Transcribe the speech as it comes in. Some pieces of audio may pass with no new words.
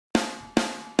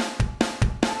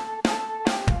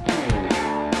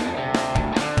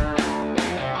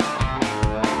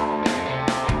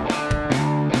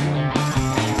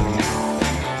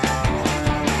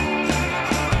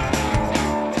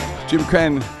Jim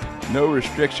Krenn, no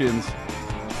restrictions,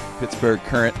 Pittsburgh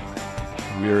Current.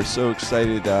 We are so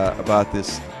excited about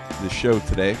this show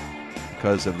today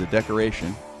because of the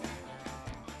decoration.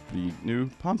 The new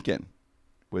pumpkin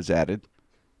was added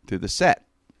to the set.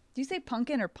 Do you say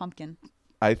pumpkin or pumpkin?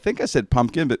 I think I said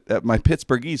pumpkin, but my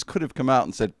Pittsburghese could have come out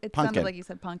and said It pumpkin. sounded like you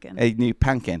said pumpkin. A new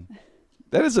pumpkin.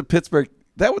 That is a Pittsburgh.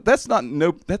 That's not in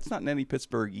any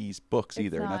Pittsburghese books It's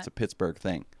either. not. That's a Pittsburgh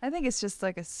thing. I think it's just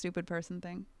like a stupid person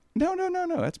thing. No.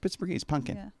 That's Pittsburghese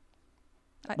pumpkin.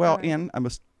 Yeah. Well, Right. and I'm a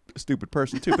stupid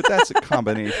person too, but that's a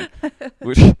combination.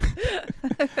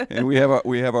 And we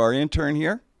have our intern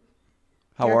here.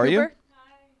 How Kira are Cooper?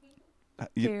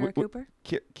 you? Kira Cooper?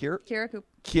 Kira? Kira Cooper.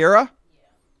 Kira?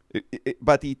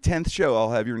 By the 10th show,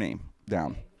 I'll have your name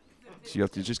down. So you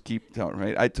have to just keep telling,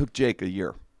 right? I took Jake a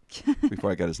year before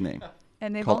I got his name.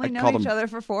 And they've Called- only I known called each him- other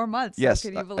for 4 months. Yes, So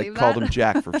can you believe I called that? him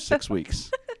Jack for 6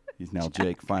 weeks. He's now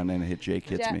Jake. Finally, and Jake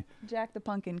hits me. Jack the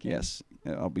Pumpkin King. Yes,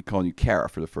 I'll be calling you Kara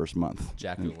for the first month.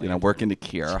 Jack and, the and I Lantern. work into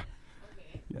Kira.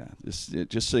 Yeah,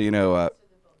 just so you know.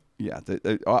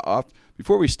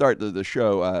 Before we start the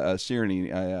show,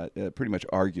 Sereny pretty much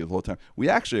argued the whole time. We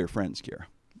actually are friends, Kira.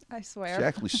 I swear. She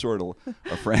actually sort of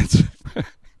are friends.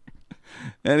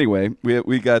 Anyway,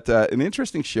 we got an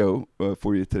interesting show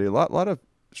for you today. A lot of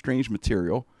strange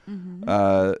material.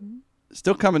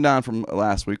 Still coming down from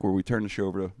last week where we turned the show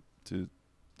over to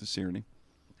Sereny.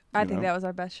 I think that was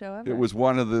our best show ever. It was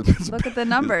one of the. Look at the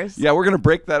numbers. Yeah, we're gonna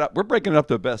break that up. We're breaking it up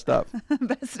to best of.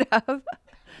 Best of.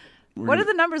 What did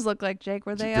the numbers look like, Jake?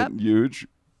 Were they up? Huge.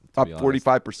 To Up be honest,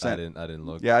 45%. I didn't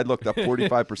look. Yeah, I looked up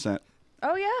 45%.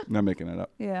 Oh, yeah? Not making it up.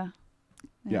 Yeah.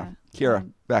 Yeah. Kira,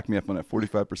 back me up on that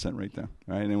 45% right there.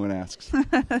 All right, anyone asks.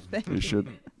 Thank We you. should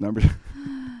number.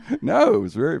 No, it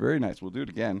was very, very nice. We'll do it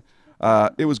again.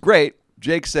 It was great.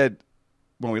 Jake said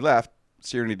when we left,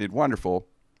 Sereny did wonderful,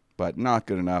 but not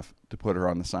good enough to put her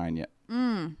on the sign yet.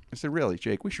 I said, really,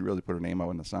 Jake, we should really put her name up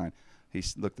on the sign. He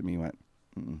looked at me and went,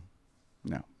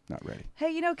 no, not ready.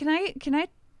 Hey, can I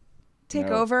take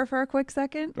No. over for a quick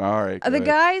second? All right. The go ahead.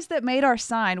 guys that made our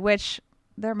sign, which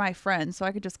they're my friends, so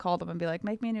I could just call them and be like,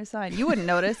 make me a new sign. You wouldn't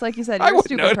notice. Like you said, I you're a wouldn't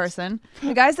stupid notice. person.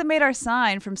 The guys that made our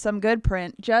sign from Some Good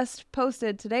Print just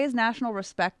posted, today is National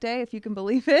Respect Day, if you can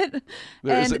believe it. Is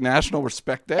And- it National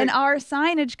Respect Day? And our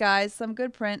signage guys, Some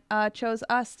Good Print, chose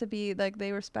us to be, like,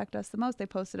 they respect us the most. They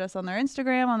posted us on their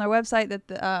Instagram, on their website,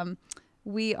 that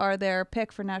we are their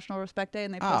pick for National Respect Day,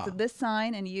 and they posted this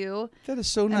sign and you, That is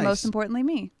so nice. and most importantly,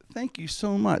 me. Thank you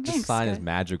so much. The Thanks, sign is guys.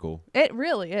 magical. It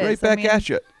really is. Right I back mean, at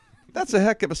you. That's a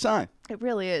heck of a sign. It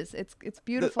really is. It's The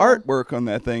beautiful. artwork on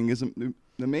that thing is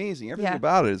amazing. Everything Yeah.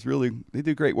 about it is really, they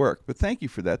do great work. But thank you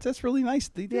for that. That's really nice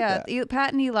they did Yeah, that.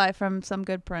 Pat and Eli from Some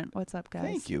Good Print. What's up, guys?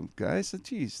 Thank you, guys.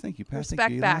 Jeez, thank you, Pat. Respect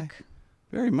thank you, Eli. back.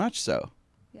 Very much so.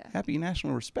 Yeah. Happy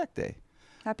National Respect Day.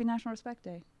 Happy National Respect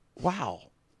Day. Wow.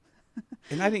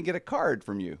 And I didn't get a card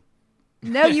from you.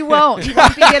 No, you won't. You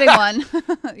won't be getting one.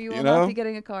 You will know? not be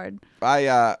getting a card. I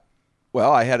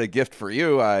had a gift for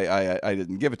you. I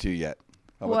didn't give it to you yet.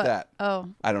 How about What? that? Oh.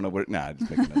 I don't know what. Nah, I'm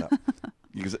just making it up.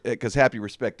 Because Happy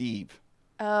Respect Eve.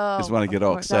 Oh. Just want to get of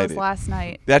all course. That was excited. last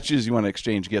night. That's usually you want to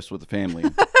exchange gifts with the family.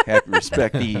 Happy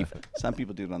Respect Eve. Some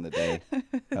people do it on the day.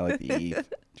 I like the Eve.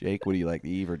 Jake, what do you like, the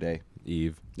Eve or day?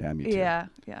 Eve. Yeah, me too. Yeah.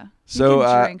 So, you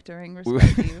can drink during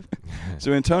Respect Eve.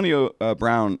 So Antonio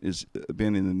Brown has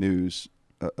been in the news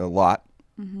a lot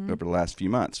over the last few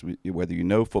months. Whether you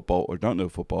know football or don't know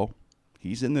football,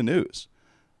 he's in the news.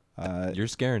 You're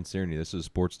scaring Sereny. This is a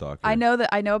sports doc. I know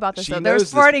about this. She though. There's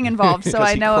knows this farting involved, so because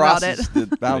I he know about it. crosses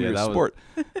the boundary Yeah, of that sport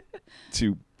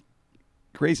to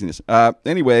craziness.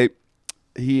 Anyway,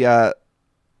 I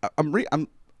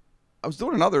was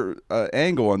doing another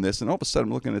angle on this, and all of a sudden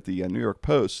I'm looking at the New York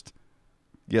Post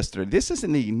yesterday. This is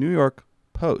in the New York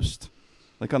Post,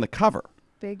 like on the cover.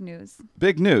 Big news.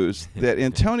 Big news that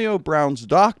Antonio Brown's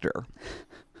doctor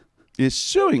is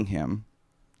suing him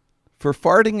for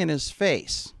farting in his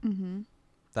face.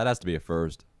 That has to be a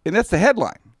first. And that's the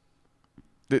headline.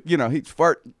 That, he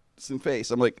farts in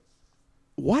face. I'm like,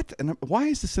 what? And why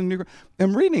is this in New York?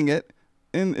 I'm reading it,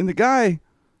 and the guy,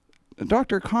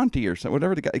 Dr. Conti or something,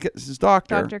 whatever the guy, his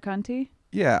doctor. Dr. Cunty?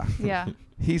 Yeah. Yeah.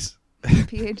 He's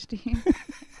PhD.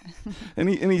 and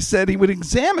he said he would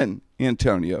examine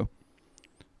Antonio,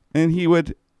 and he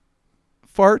would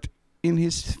fart in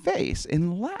his face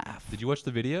and laugh. Did you watch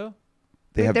the video?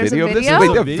 They Wait, have there's a video of this? video? Wait,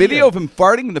 they have Video. video of him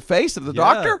farting in the face of the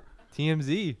doctor?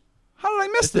 TMZ. How did I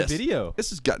miss It's a this? video. This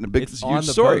has gotten a big, It's this on huge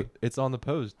the story. It's on the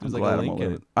post. I'm There's like glad a I'm link all in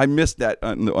over it. it. I missed that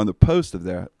on the post of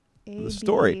that. AB The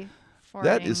story.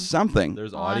 That is farting. something.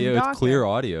 There's On audio. doctor. It's clear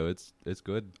audio. It's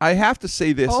good. I have to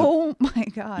say this. Oh my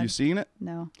God. You seen it?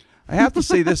 No. I have to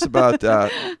say this about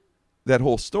that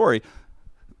whole story.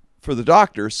 For the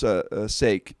doctor's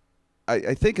sake,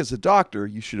 I think as a doctor,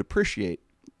 you should appreciate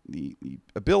the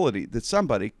ability that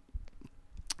somebody,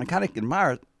 I kind of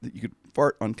admire that you could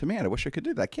fart on command. I wish I could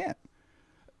do that. I can't.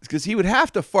 Because he would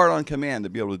have to fart on command to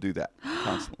be able to do that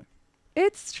constantly.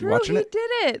 It's true. He did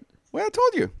it. Well, I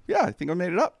told you. Yeah, I think I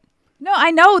made it up. No,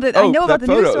 I know that. I know about the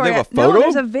photo. news story. They have a photo? No,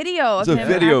 there's a video of There's him a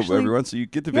video actually, of everyone, so you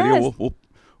get the video. Yes.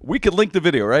 We could link the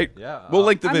video, right? Yeah. We'll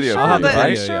link the I'm video. sure, I'll but have I'm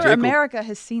the video, sure yeah. America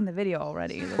has seen the video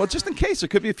already. Well, just in case, there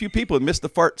could be a few people who missed the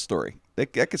fart story. That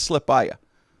could slip by you.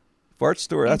 Fart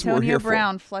story, that's what we're Antonio here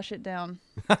Brown, flush it down.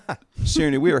 for.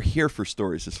 Sereny, we are here for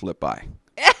stories to slip by.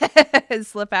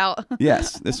 Slip out.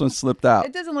 Yes, this one slipped out.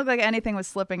 It doesn't look like anything was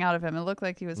slipping out of him. It looked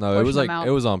like he was No, it was pushing like them out.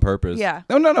 it was on purpose. Yeah.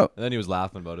 No. And then he was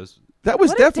laughing about us. That was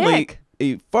What a definitely dick.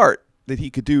 a fart that he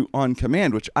could do on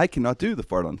command, which I cannot do the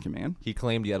fart on command. He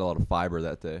claimed he had a lot of fiber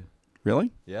that day.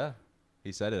 Really? Yeah.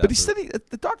 He said it. But he after- said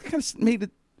the doctor kind of made a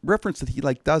reference that he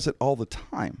like does it all the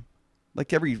time,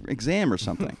 like every exam or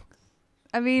something.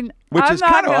 I mean, Which I'm is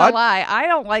not kinda gonna odd. lie. I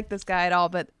don't like this guy at all,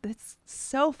 but it's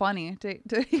so funny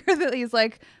to hear that he's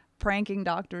like pranking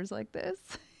doctors like this.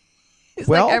 He's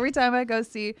Well, like, every time I go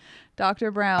see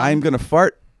Dr. Brown, I'm gonna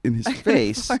fart in his I'm gonna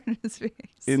face, fart in his face.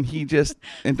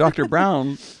 and Dr.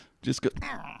 Brown just goes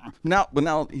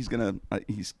now he's gonna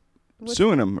he's What-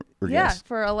 suing him. I Yeah, guess.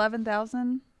 for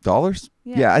 $11,000.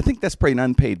 Yeah. Yeah. I think that's probably an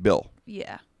unpaid bill.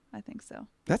 Yeah, I think so.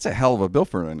 That's a hell of a bill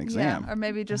for an exam. Yeah, or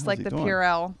maybe just How's like he the doing?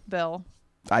 Purell bill.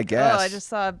 I guess. Oh, I just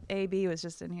saw AB was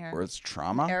just in here. Or it's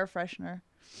trauma. Air freshener.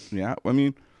 Yeah, I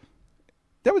mean,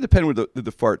 that would depend with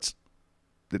the farts.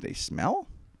 Did they smell?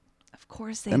 Of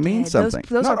course they That means did. something.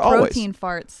 Those Not are always. protein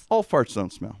farts. All farts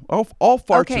don't smell. All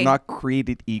farts Okay. are not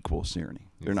created equal, Sereny.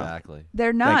 They're exactly.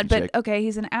 They're not, you, but Jake. okay,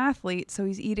 he's an athlete, so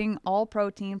he's eating all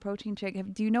protein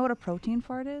shake. Do you know what a protein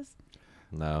fart is?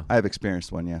 No. not. I've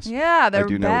experienced one, yes. Yeah, they're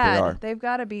do know what they bad. are. They've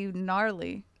got to be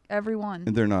gnarly. Every one.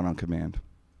 And they're not on command.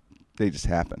 They just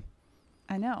happen.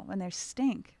 I know, and they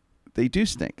stink. They do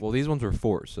stink. Well, these ones were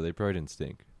forced, so they probably didn't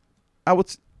stink. I would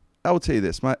tell you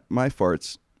this. My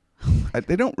farts,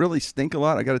 they don't really stink a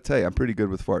lot. I got to tell you, I'm pretty good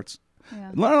with farts.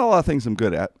 Yeah. Not a lot of things I'm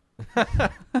good at. I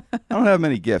don't have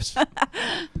many gifts.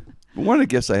 But one of the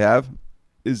gifts I have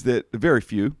is that very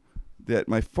few that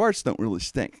my farts don't really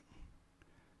stink.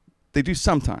 They do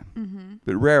sometime,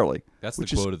 but rarely. That's the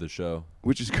Which is- quote of the show.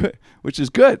 Which is good. Which is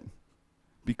good,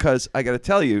 because I got to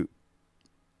tell you,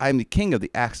 I'm the king of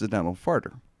the accidental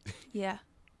farter. Yeah.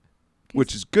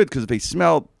 Which is good, because if they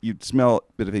smell, you'd smell it,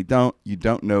 but if they don't, you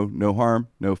don't know. No harm,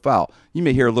 no foul. You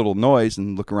may hear a little noise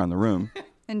and look around the room.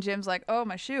 And Jim's like, "Oh,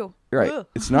 my shoe." Right. Ugh.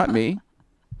 It's not me.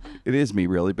 It is me,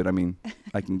 really, but I mean,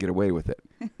 I can get away with it.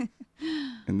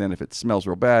 And then if it smells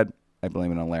real bad, I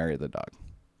blame it on Larry the dog.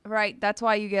 Right. That's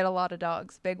why you get a lot of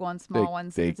dogs. Big ones, small They-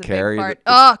 ones. they It's a carry big fart.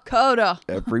 the- Oh, Coda.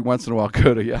 Every once in a while,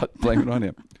 Coda, yeah, blame it on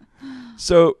him.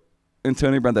 So,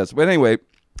 Antonio Brown does. But anyway,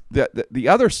 the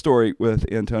other story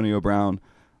with Antonio Brown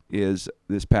is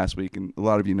this past week, and a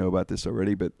lot of you know about this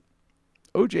already, but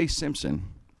O.J. Simpson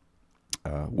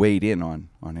weighed in on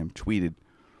him, tweeted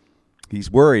he's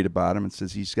worried about him and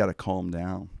says he's got to calm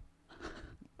down.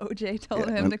 OJ told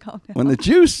Yeah, him when- to calm down. When the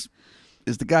juice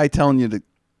is the guy telling you to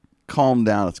calm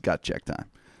down, it's gut check time.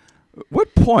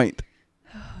 What point,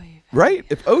 right?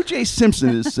 If O.J. Simpson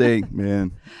is saying,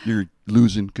 man, you're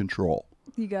losing control,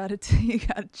 You gotta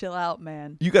chill out,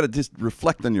 man. you got to just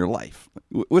reflect on your life.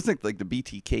 Wasn't it like the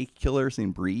BTK killer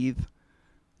saying, breathe?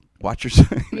 Watch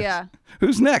yourself. Yeah.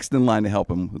 Who's next in line to help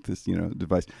him with this,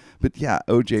 device? But yeah,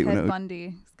 O.J. Ted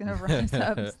Bundy is gonna rise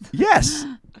up. Yes.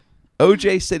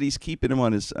 O.J. said he's keeping him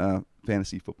on his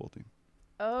fantasy football team.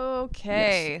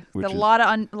 Okay, Yes, which a is-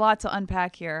 lot to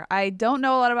unpack here. I don't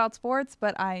know a lot about sports,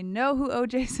 but I know who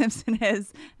O.J. Simpson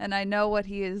is, and I know what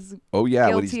he is Oh, yeah,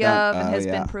 what he's guilty done. of and has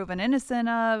yeah. been proven innocent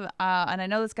of. And I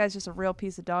know this guy's just a real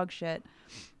piece of dog shit.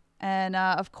 And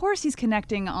of course, he's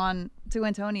connecting on to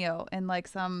Antonio in like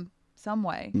some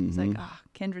way. He's like,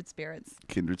 kindred spirits.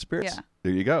 Kindred spirits. Yeah.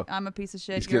 There you go. I'm a piece of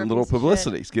shit. He's you're getting a a little piece of shit.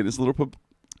 publicity. He's getting his little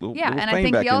Yeah, little and I fame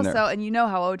think back he in also, there. and you know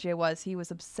how OJ was. He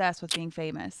was obsessed with being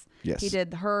famous. Yes. He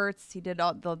did Hertz. He did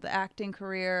all the acting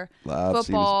career, Love,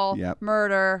 football, yep.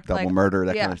 murder, Double like, murder,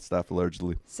 that yeah. kind of stuff,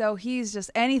 allegedly. So he's just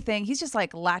anything. He's just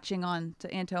like latching on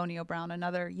to Antonio Brown,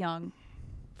 another young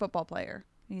football player.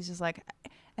 He's just like,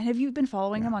 and have you been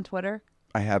following him on Twitter?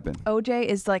 I have been. OJ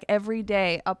is like every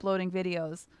day uploading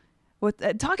videos with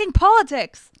talking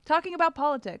about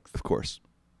politics. Of course.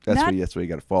 That's That- why you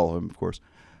got to follow him, of course.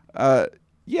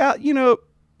 Yeah,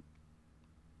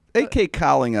 A.K.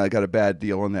 Cowling got a bad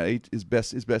deal on that. His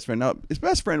best friend. Now, his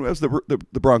best friend was the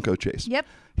Bronco chase. Yep.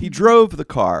 He drove the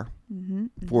car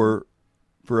Mm-hmm. for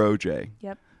OJ.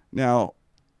 Yep. Now,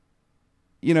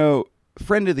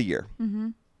 friend of the year. Mm-hmm.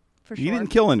 For sure. He didn't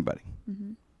kill anybody.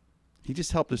 Mm-hmm. He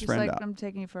just helped his Just friend like, out. I'm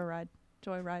taking you for a ride.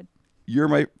 Joy ride. You're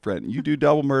my friend. You do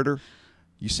double murder.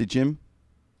 You say, Jim,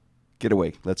 get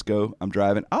away. Let's go. I'm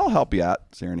driving. I'll help you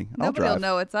out, Sereny. I'll Nobody will drive.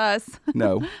 know it's us.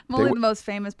 No. I'm only the most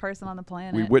famous person on the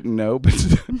planet. We wouldn't know, but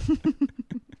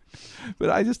but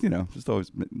I just, just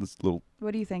always this little.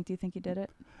 What do you think? Do you think he did it?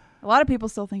 A lot of people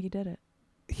still think he did it.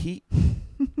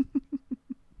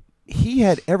 He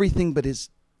had everything but his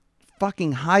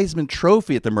fucking Heisman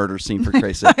Trophy at the murder scene, for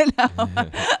Christ's sake. I know.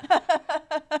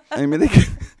 I mean,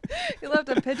 He left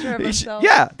a picture of himself.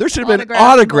 Yeah, there should have been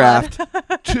autographed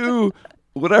to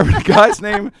whatever the guy's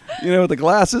name, with the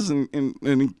glasses and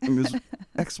his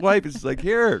ex-wife is like,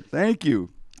 here, thank you.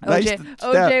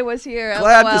 OJ was here.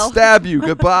 Glad LOL. to stab you.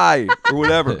 Goodbye, or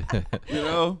whatever.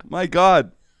 My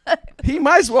God. He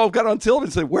might as well have got on television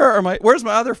and said, where's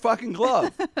my other fucking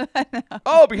glove?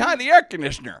 Oh, behind the air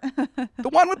conditioner. The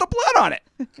one with the blood on it.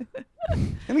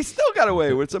 And he still got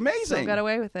away with it. It's amazing. Still got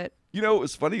away with it. It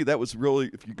was funny. That was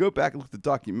really, if you go back and look at the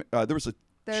document, there was a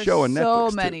There's show on Netflix.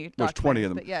 So many. There's 20 of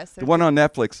them. But yes, the one on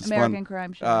Netflix is American fun.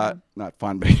 Crime Show. Not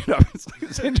fun, but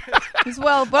It's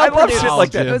well I love produced. shit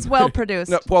like that. It was well produced.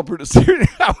 No, well produced.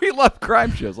 We love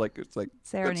crime shows. It's like good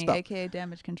Sereny, stuff. aka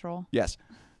Damage Control. Yes,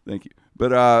 thank you.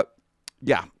 But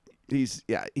yeah, he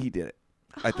did it.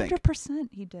 I think 100%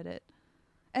 he did it.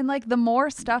 And like the more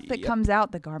stuff that comes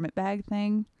out, the garment bag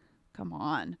thing. Come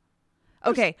on.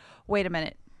 Okay, wait a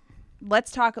minute.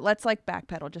 Let's like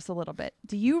backpedal just a little bit.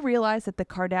 Do you realize that the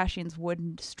Kardashians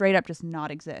would straight up just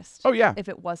not exist? Oh yeah, if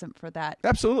it wasn't for that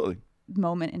absolutely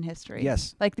moment in history.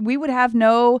 Yes. Like we would have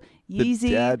no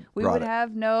Yeezy, we would it.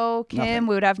 have no Kim, Nothing.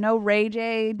 we would have no Ray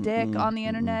J, Dick on the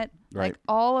internet. Right. Like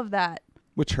all of that.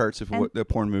 Which hurts if the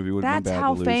porn movie would have been That's bad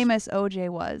how to lose. famous OJ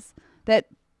was. That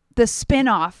the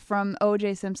spin-off from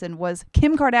OJ Simpson was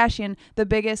Kim Kardashian, the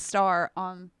biggest star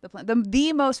on the planet,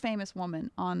 the most famous woman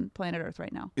on planet Earth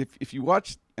right now. If you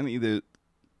watch any of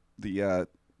the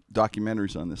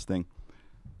documentaries on this thing,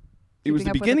 it was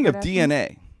the beginning of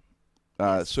DNA.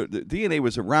 So the DNA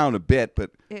was around a bit,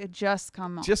 but it had just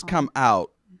come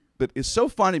out. But it's so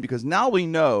funny because now we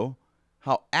know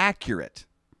how accurate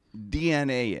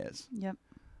DNA is. Yep.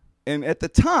 And at the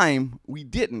time, we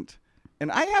didn't.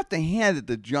 And I have to hand it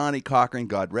to Johnny Cochran,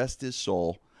 God rest his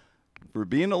soul, for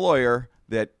being a lawyer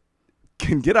that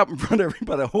can get up in front of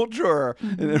everybody, a whole juror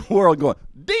in the world going,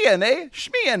 DNA,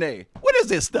 shmDNA. What is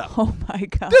this stuff? Oh, my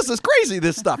God. This is crazy,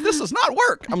 this stuff. This does not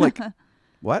work. I'm like,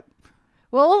 what?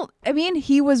 Well, I mean,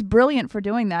 he was brilliant for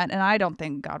doing that. And I don't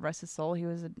think, God rest his soul, he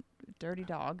was a dirty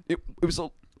dog. It was a...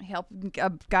 He helped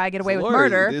a guy get away with lawyer,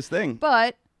 murder. this thing.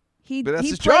 But he that's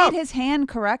his played job. his hand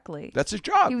correctly. That's his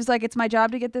job. He was like, it's my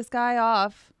job to get this guy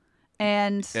off.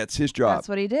 And that's his job. That's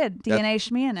what he did. DNA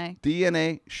shmDNA.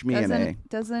 DNA shmDNA.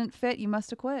 Doesn't fit. You must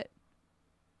have quit.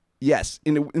 Yes.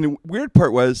 And the weird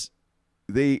part was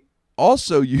they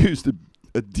also used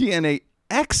a DNA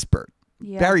expert,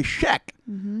 Barry Scheck.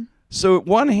 Mm-hmm. So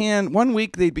one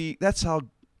week they'd be, that's how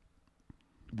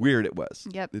weird it was.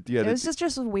 Yep. It was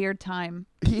just a weird time.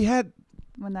 He had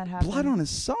when that happened. blood on his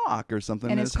sock or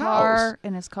something in his car. house.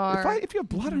 In his car. If you have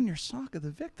blood on your sock of the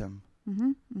victim.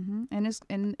 Mm-hmm.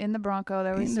 Mm-hmm. In the Bronco,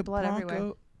 there was blood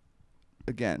everywhere.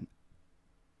 Again,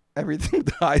 everything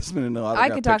the Heisman and the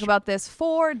autograph I could talk about this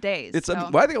for days.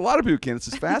 I think a lot of people can. It's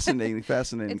just fascinating, It's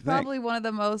thing. probably one of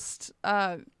the most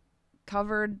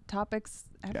covered topics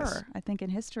ever. Yes. I think in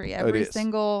history,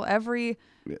 Every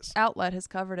outlet has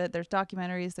covered it. There's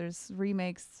documentaries, there's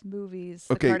remakes, movies,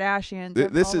 Okay. the Kardashians.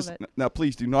 This all is of it. now.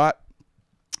 Please do not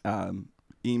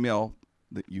email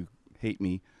that you hate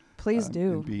me. Please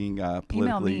do. And being Email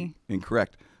politically me.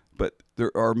 incorrect, but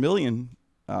there are a million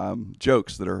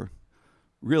jokes that are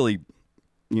really,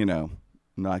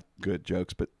 not good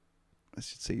jokes, but I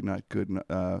should say not good.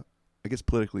 I guess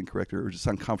politically incorrect or just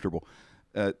uncomfortable.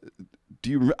 I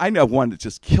know one that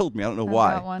just killed me. I don't know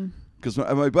why. That one. Because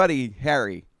my buddy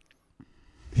Harry,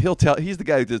 he's the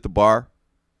guy who does the bar.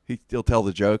 He'll tell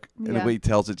the joke, and the way he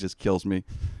tells it just kills me.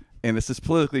 And this is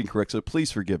politically incorrect, so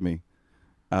please forgive me.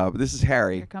 But this is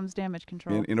Harry. Here comes damage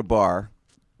control. In a bar,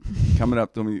 coming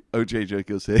up to me. OJ joke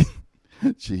goes, "Hey,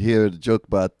 did you hear the joke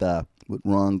about what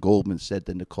Ron Goldman said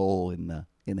to Nicole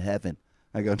in heaven?"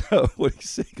 I go, "No, what did he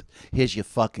say?" He goes, "Here's your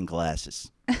fucking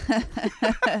glasses." I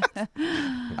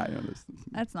know this.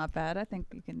 That's not bad. I think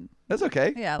you can. That's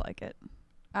okay. Yeah, I like it.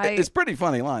 It's a pretty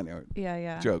funny line.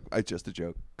 Yeah. Joke. Just a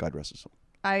joke. God rest his soul.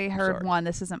 I heard sorry. one.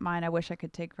 This isn't mine. I wish I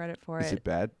could take credit for it. Is it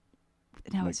bad?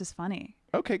 No, it's just funny.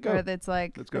 Okay, go. Where it's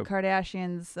like Let's the go.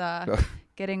 Kardashians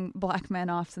getting black men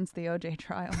off since the OJ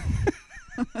trial.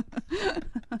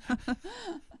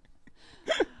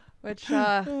 Which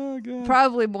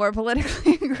probably more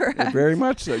politically incorrect. Very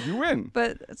much so. You win.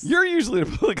 But You're usually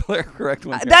the politically correct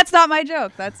one. that's not my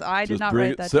joke. I did Just not bring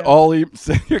write it- that so joke.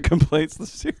 send your complaints to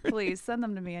Siri. Please send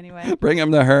them to me anyway. Bring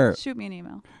them to her. Shoot me an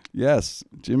email. Yes,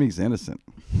 Jimmy's innocent.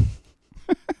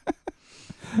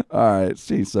 All right,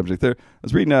 change subject there. I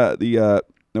was reading now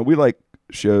we like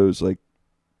shows like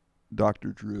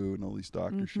Dr. Drew and all these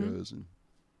doctor shows, and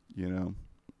and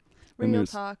Real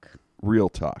there's talk. real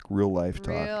talk, real life talk.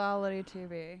 Reality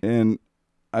TV. And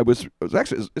I was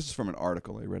actually, this is from an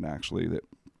article I read actually, and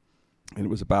it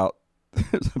was about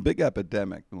there's a big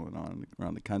epidemic going on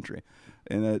around the country.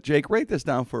 And Jake, write this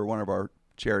down for one of our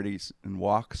charities and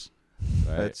walks.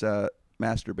 Right. It's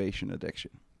masturbation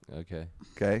addiction. Okay.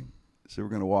 Okay, so we're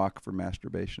gonna walk for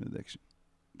masturbation addiction.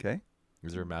 Okay,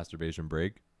 Is there a masturbation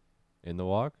break in the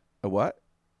walk? a what?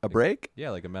 A break?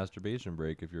 Yeah, like a masturbation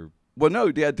break if you're. Well,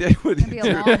 no, yeah, It'd be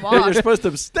a long walk. you're supposed to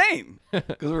abstain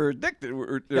because we're addicted.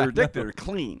 We're addicted or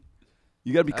clean.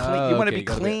 You gotta be clean. You want to okay, be you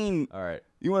gotta be- clean. All right.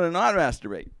 You want to not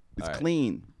masturbate. It's All right.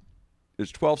 clean.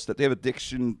 There's 12 steps. They have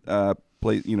addiction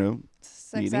Sex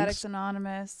meetings. Addicts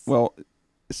Anonymous. Well,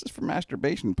 this is for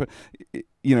masturbation, but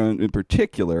in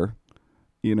particular,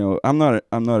 I'm not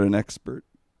an expert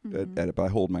at it, but I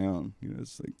hold my own.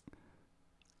 It's like,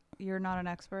 You're not an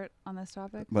expert on this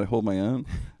topic? but I hold my own.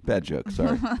 Bad joke.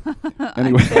 Sorry.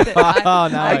 Anyway, Oh,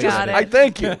 now I got it. I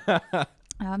thank you.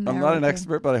 I'm I'm not an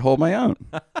expert, but I hold my own.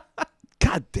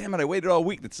 God damn it! I waited all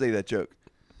week to say that joke.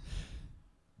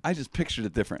 I just pictured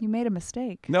it different. You made a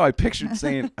mistake. No, I pictured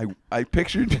saying I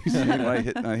pictured you saying when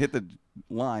I hit the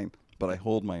line, but I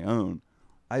hold my own.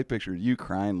 I pictured you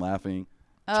crying, laughing.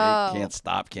 Jake can't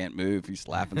stop, can't move. He's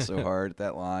laughing so hard at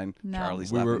that line. No.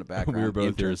 Charlie's We laughing were, in the background. we were both here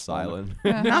Intern's following.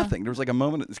 silent. Nothing. There was like a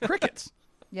moment. It's crickets.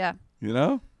 Yeah,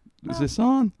 Is this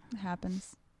on? it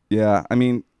happens. Yeah. I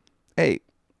mean, hey,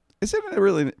 is it an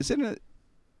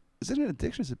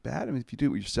addiction? Is it bad? I mean, if you do it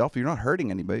with yourself, you're not hurting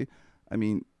anybody. I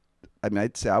mean,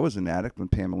 I'd say I was an addict when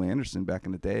Pamela Anderson back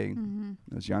in the day.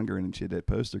 I was younger, and she had that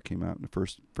poster came out in the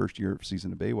first year of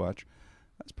season of Baywatch.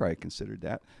 That's probably considered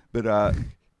that, but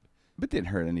didn't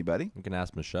hurt anybody. You can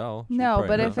ask Michelle. She'd No, probably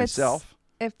but know. if it's Myself.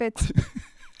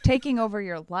 taking over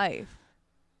your life,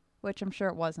 which I'm sure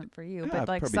it wasn't for you, Yeah, but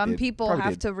like probably some did. people Probably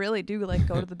have did. to really do like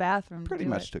go to the bathroom. Pretty to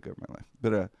do much it. took over my life.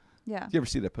 But Yeah. you ever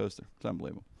see that poster? It's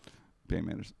unbelievable. Pam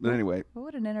Anderson. But anyway, What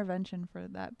would an intervention for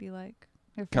that be like?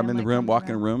 Your come in the family room, comes walk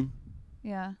in a room,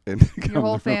 Yeah. and come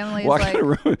whole in the room, family is walk like- in a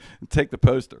room and take the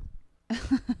poster.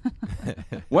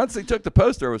 Once they took the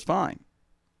poster, it was fine.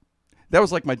 That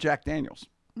was like my Jack Daniels.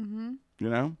 Mm-hmm.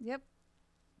 If Yep.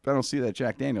 I don't see that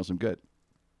Jack Daniels, I'm good.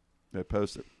 That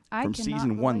poster from cannot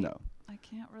season 1, relate. though. I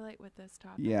can't relate with this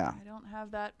topic. Yeah. I don't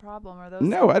have that problem or those.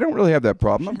 No, I don't really have that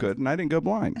problem. I'm good, and I didn't go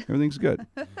blind. Everything's good.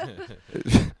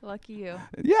 Lucky you.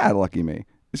 Yeah, lucky me.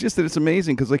 It's just that it's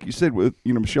amazing because, like you said, with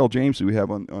Michelle James, who we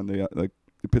have on the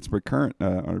the Pittsburgh Current,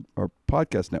 our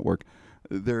podcast network,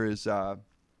 there is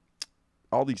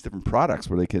all these different products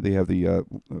where they have the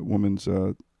woman's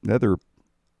nether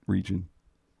region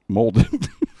molded.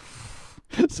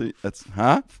 See, that's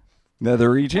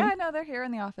nether region. Yeah, no, they're here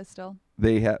in the office still.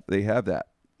 They have that,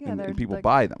 Yeah, and they're people like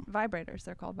buy them. Vibrators.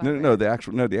 They're called vibrators. No,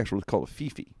 the actual is called a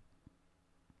Fifi.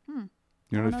 Hmm.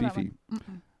 You know I what don't a that Fifi? one.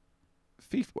 Mm-mm.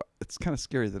 Fifi. It's kind of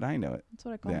scary that I know it. That's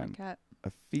what I call Then. my cat.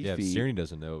 A Fifi. Yeah, if Sereny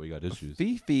doesn't know, we got A issues.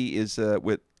 Fifi is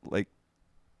with like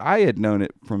I had known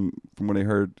it from when I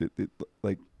heard it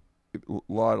like a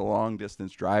lot of long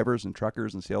distance drivers and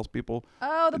truckers and salespeople.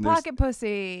 Oh, the And there's- pocket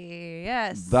pussy.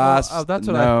 Yes. Thus that's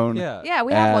what known Yeah. yeah,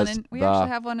 we have one. as We the actually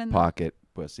have one in pocket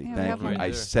pussy. Yeah, we Thank have you. one I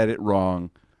there. said it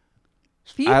wrong.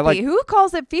 Fifi. I like- Who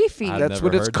calls it Fifi? I've That's never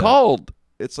what it's heard that. called.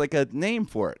 It's like a name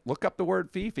for it. Look up the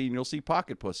word Fifi and you'll see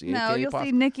pocket pussy. No, AKA you'll pocket.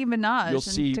 see Nicki Minaj You'll and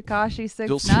see- Tekashi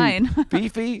You'll 6ix9ine. see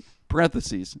Fifi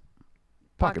parentheses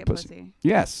pocket pussy.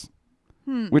 Yes.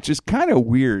 Hmm. Which is kind of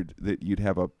weird that you'd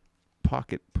have a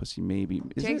pocket pussy. Maybe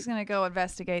is Jake's it? gonna go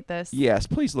investigate this. Yes,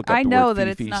 please look up I the know word that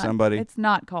Fifi, it's not. somebody. It's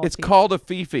not called. It's Fifi. called a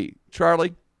Fifi.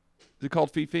 Charlie, is it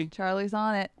called Fifi? Charlie's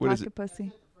on it. What Pocket is it?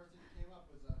 pussy.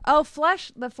 Oh,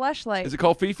 the fleshlight. Is it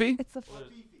called Fifi? It's the.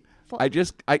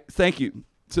 I thank you.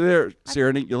 So there,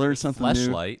 Sereny, you learn something new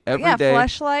Fleshlight. every yeah, day.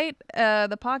 fleshlight.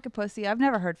 The pocket pussy. I've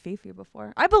never heard Fifi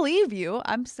before. I believe you.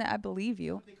 I believe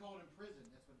you.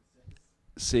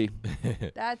 See,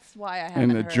 That's why I haven't in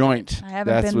the heard it. joint. I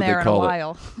haven't That's been what there they in a call it.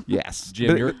 while. Yes,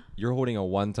 Jim, But you're holding a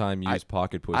one-time use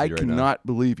pocket pussy I right cannot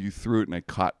now. believe you threw it and I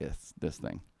caught this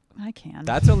thing. I can.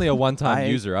 That's only a one-time I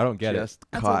user. I don't get it. Just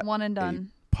That's caught a one and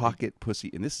done. pocket pussy,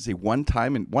 and this is a one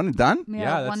time and one and done.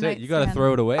 Yeah, that's one it. night You got to stand.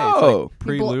 throw it away. Oh. It's like You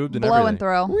pre-lubed and blow everything. and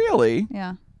throw. Really?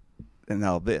 Yeah. And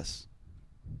now this,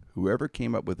 whoever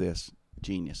came up with this,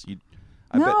 genius.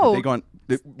 I No. bet they gone.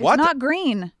 What? It's not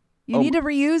green. You Oh. need to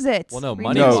reuse it. Well, no, Reduce,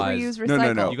 money-wise. reuse, No, no,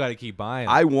 recycle. no. You got to keep buying.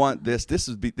 I want this. This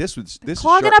is this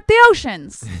Clogging is up the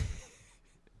oceans.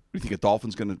 You think a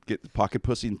dolphin's gonna get pocket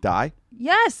pussy and die?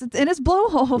 Yes, it's in his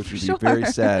blowhole Which for would be sure. very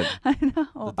sad. I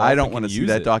know. I don't dolphin want to can see use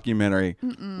that it. documentary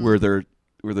where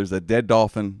there's a dead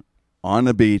dolphin on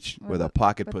the beach with a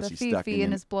pocket With pussy the stuck Fifi in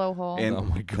him. his blowhole. And Oh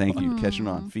my God. thank you, catching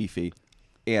on, Fifi,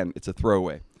 and it's a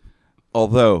throwaway.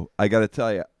 Although I got to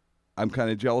tell you, I'm kind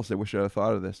of jealous. I wish I'd have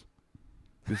thought of this.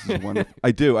 This is wonderful.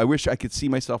 I do. I wish I could see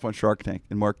myself on Shark Tank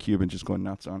and Mark Cuban just going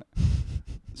nuts on it,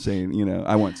 saying,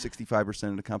 I want 65%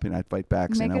 of the company. And I'd fight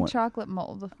back. saying, Make I a want chocolate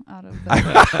mold out of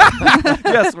that.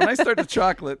 yes, when I start the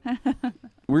chocolate,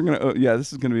 we're gonna.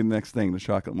 This is gonna be the next thing. The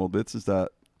chocolate mold. This is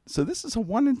So this is a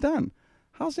one and done.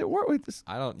 How's it work with this?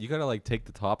 I don't. You got to like take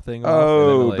the top thing off.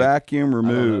 Oh, and then, like, vacuum I don't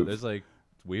know, remove. There's like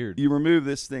it's weird. You remove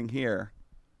this thing here,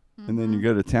 and then you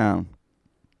go to town,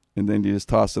 and then you just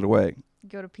toss it away.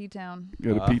 Go to P-Town.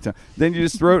 Go to P-Town. Then you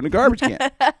just throw it in a garbage can.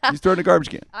 You just throw it in a garbage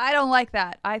can. I don't like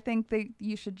that. I think that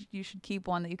you should keep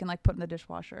one that you can like put in the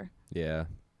dishwasher. Yeah.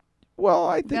 Well,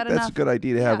 I think Got that's enough- a good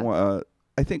idea to have yeah. one.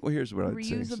 I think. Well, here's what I'd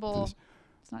say. Reusable.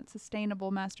 It's not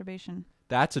sustainable masturbation.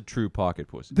 That's a true pocket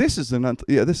pussy. This is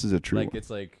this is a true. Like one. it's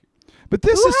like But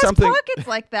this Who is has something. pockets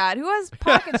like that? Who has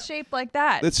pockets shaped like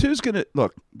that? That's who's gonna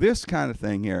look. This kind of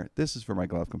thing here. This is for my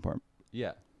glove compartment.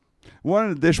 yeah. One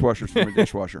of the dishwashers for my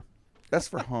dishwasher. That's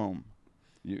for home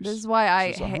use. This is why I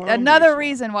This is a hate. home Another use one.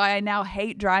 reason why I now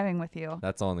hate driving with you.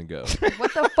 That's on the go.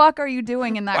 What the fuck are you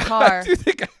doing in that car Do you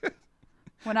think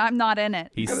when I'm not in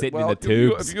it? He's Well, sitting in the if you-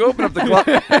 tubes. If you open up the glove,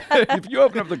 if you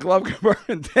open up the glove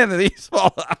compartment, 10 of these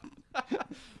fall out.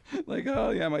 Like, oh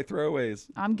yeah, my throwaways.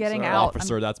 I'm getting Sorry. out.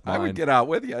 Officer, that's I mine. would get out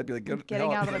with you. I'd be like, I'm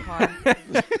getting out of the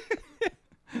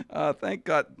car. Thank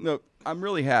God. No, I'm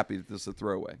really happy that this is a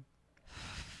throwaway.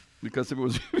 Because if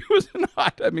it was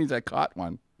not, that means I caught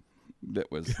one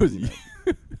that was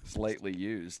slightly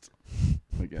used,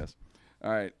 I guess.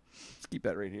 All right, let's keep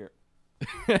that right here.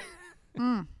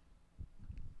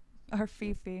 Our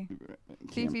Fifi.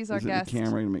 Cam- Fifi's our is it in guest. the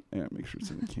camera? Make sure it's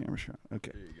in the camera shot.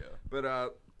 Okay. There you go.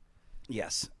 But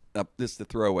yes, this is the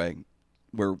throwaway.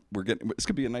 We're getting. This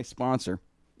could be a nice sponsor.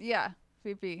 Yeah,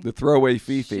 Fifi. The throwaway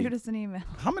Fifi. Shoot us an email.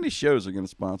 How many shows are going to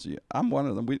sponsor you? I'm one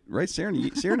of them. Right,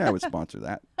 Sereny and I would sponsor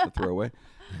that. The throwaway.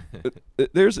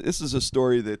 This is a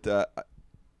story that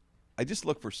I just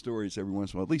look for stories every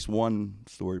once in a while. At least one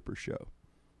story per show,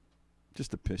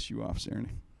 just to piss you off, Sereny.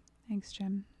 Thanks,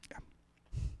 Jim.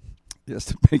 Just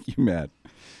to make you mad.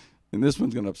 And this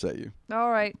one's going to upset you. All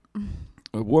right.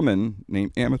 A woman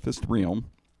named Amethyst Realm,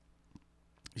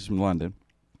 she's from London,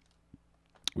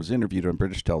 was interviewed on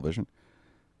British television.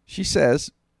 She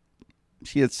says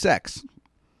she had sex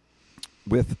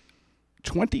with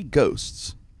 20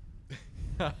 ghosts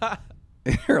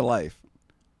in her life.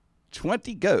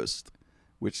 20 ghosts,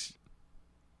 which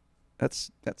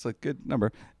that's a good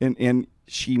number. And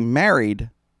she married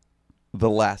the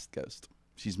last ghost.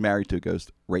 She's married to a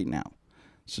ghost right now.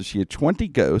 So she had 20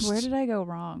 ghosts. Where did I go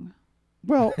wrong?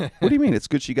 Well, what do you mean? It's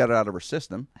good she got it out of her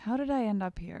system. How did I end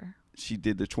up here? She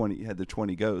did had the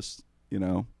 20 ghosts,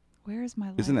 Where is my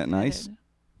life? Isn't that nice? headed?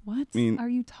 What I mean- are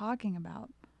you talking about?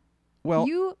 Well,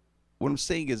 You what I'm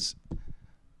saying is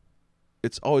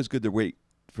it's always good to wait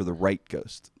for the right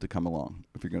ghost to come along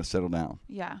if you're going to settle down.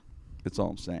 yeah. That's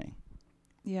all I'm saying.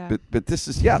 Yeah. But this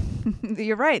is, yeah.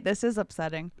 You're right. This is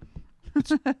upsetting.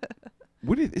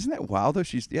 Isn't that wild though?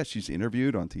 She's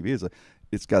interviewed on TV.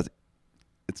 It's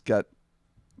got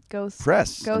Ghost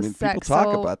press. Ghost I mean, sex. people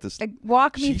talk So, about this.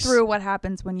 Walk me She's- through what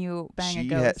happens when you bang a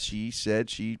ghost. She said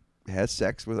she has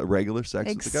sex with a regular sex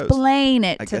with the ghost. Explain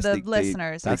it I to guess the they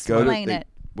listeners. go to- Explain they- it.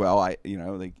 Well,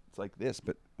 it's like this,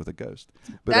 but with a ghost.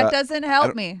 But, That doesn't I help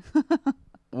don't- me.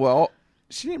 Well,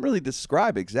 she didn't really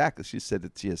describe exactly. She said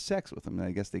that she has sex with him, and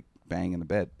I guess they bang in the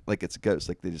bed like it's a ghost.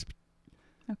 Like they just.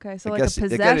 Okay, so I like a guess they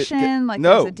possession, like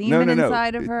no, there's a demon no.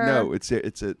 inside of her. No, it's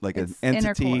a like It's an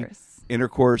entity. intercourse.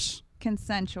 Intercourse.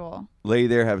 Consensual. Lay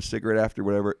there, have a cigarette after,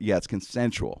 whatever. Yeah, it's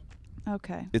consensual.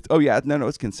 Okay. It's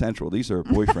it's consensual. These are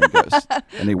boyfriend ghosts,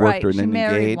 and they worked Right, her, and she then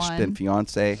married engaged, one. then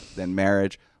fiance, then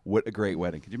marriage. What a great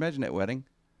wedding! Could you imagine that wedding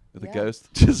with Yeah. a ghost?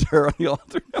 Just her on the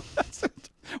altar.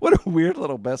 What a weird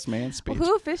little best man speech. Well,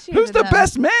 who officiated Who's the them?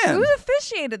 best man? Who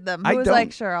officiated them? Who I was don't-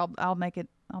 like, sure, I'll make it.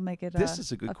 This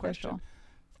is a good official. question.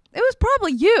 It was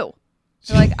probably you.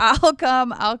 They're like,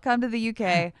 I'll come to the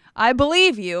UK. I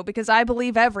believe you because I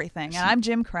believe everything, and I'm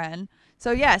Jim Krenn.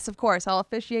 So yes, of course, I'll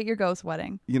officiate your ghost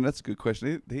wedding. You know, that's a good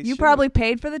question. You probably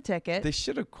paid for the ticket. They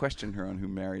should have questioned her on who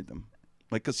married them,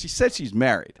 like, because she said she's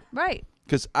married. Right.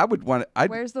 Because I would want to.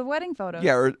 Where's the wedding photos?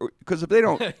 Yeah, or because if they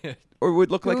don't, or it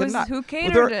would look like a nut. Who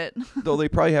catered it? Though they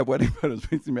probably have wedding photos.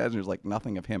 Please imagine there's like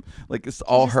nothing of him. Like it's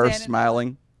all her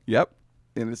smiling. Yep,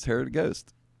 and it's her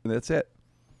ghost, and that's it.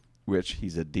 Which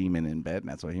he's a demon in bed, and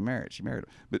that's why he married. She married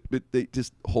him. But they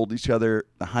just hold each other.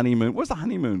 The honeymoon. What's the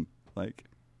honeymoon like?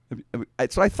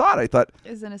 So I thought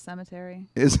is in a cemetery.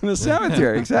 Is in a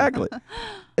cemetery, exactly.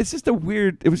 It's just a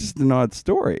weird. It was just an odd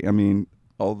story. I mean,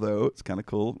 although it's kind of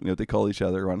cool. You know, they call each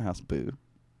other around the house boo.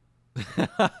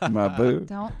 My boo.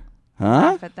 Don't huh?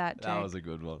 laugh at that, Jake. That was a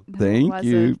good one. No, Thank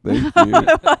you.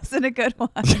 It wasn't a good one.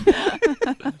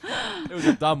 It was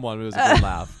a dumb one. It was a good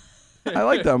laugh. I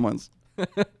like dumb ones.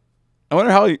 I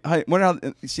wonder how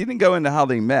she didn't go into how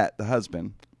they met, the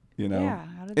husband. You know, yeah.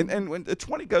 And when the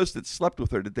 20 ghosts that slept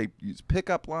with her, did they use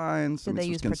pickup lines? Did they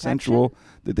use consensual?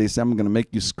 protection? Did they say, I'm going to make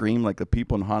you scream like the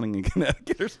people in Haunting in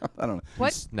Connecticut or something? I don't know.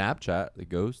 What? Snapchat, the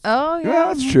ghost. Oh, yeah. Yeah,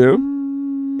 that's true.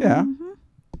 Mm-hmm. Yeah.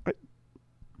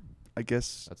 I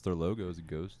guess. That's their logo, is a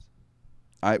ghost.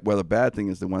 Well, the bad thing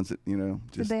is the ones that, you know.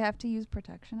 Did they have to use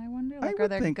protection, I wonder? Like, are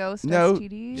there ghost no,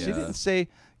 STDs? She didn't say,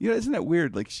 you know, isn't that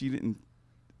weird? Like, she didn't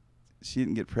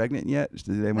get pregnant yet?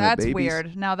 Did they have That's babies?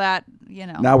 weird. Now that, you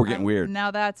know. Now we're getting weird.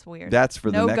 Now that's weird. That's for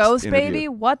the no next ghost interview. baby?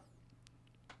 What?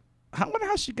 I wonder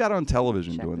how she got on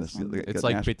television Check doing this this. one. It's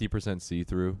like 50%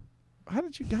 see-through. How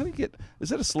did you get? Is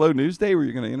that a slow news day where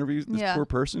you're going to interview this Yeah. poor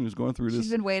person who's going through this?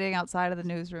 She's been waiting outside of the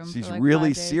newsroom. She's for like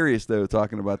really 5 days. serious though,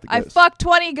 talking about the I ghosts. fucked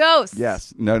 20 ghosts.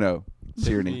 Yes. No.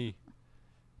 Sereny.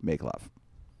 Make love.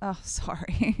 Oh,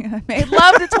 sorry. I made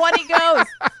love to 20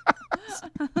 ghosts.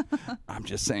 I'm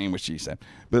just saying what she said.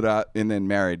 But and then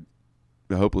married,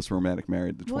 the hopeless romantic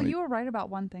married the 20. Well, you were right about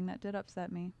one thing that did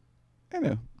upset me. I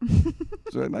know.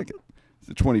 So I like it. It's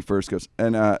the 21st ghost.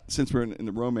 And since we're in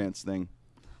the romance thing,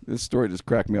 this story just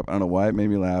cracked me up. I don't know why it made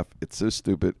me laugh. It's so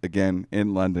stupid. Again,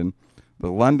 in London,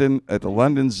 at the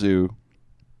London Zoo,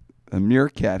 a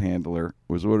meerkat handler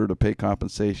was ordered to pay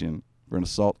compensation for an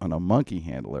assault on a monkey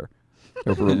handler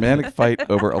over a romantic fight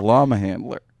over a llama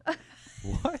handler.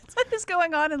 What? What is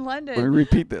going on in London? Let me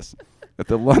repeat this. At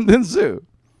the London Zoo,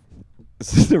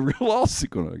 this is a real lawsuit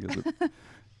going on, I guess.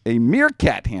 A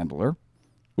meerkat handler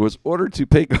was ordered to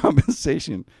pay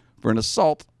compensation for an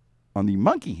assault on the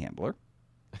monkey handler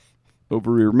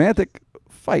over a romantic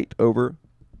fight over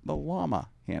the llama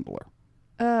handler.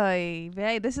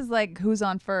 This is like Who's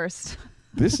on First.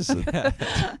 This is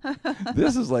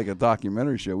this is like a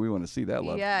documentary show. We want to see that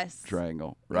love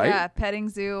triangle, right? Yeah, petting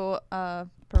zoo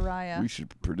pariah. We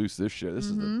should produce this show. This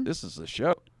is the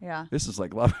show. Yeah. This is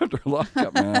like Love After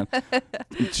Lockup, man.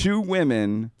 Two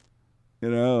women, you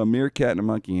know, a meerkat and a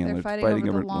monkey handler They're fighting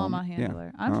over the llama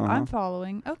handler. Yeah. I'm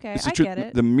following. Okay, I get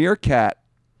it. The meerkat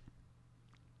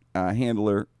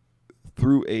handler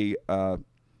threw a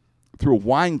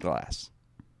wine glass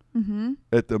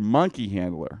at the monkey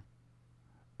handler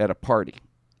at a party.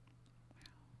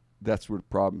 That's where the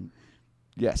problem.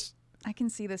 Yes. I can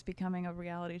see this becoming a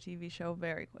reality TV show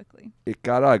very quickly. It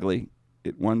got ugly.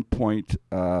 At one point,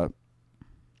 the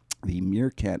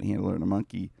meerkat handler and the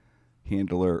monkey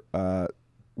handler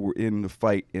were in the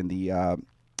fight, and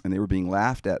they were being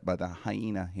laughed at by the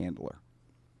hyena handler.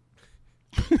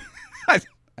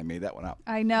 I made that one up.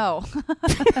 I know.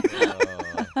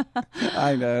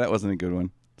 I know that wasn't a good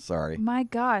one. Sorry. My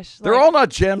gosh. They're all not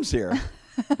gems here.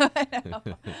 I know.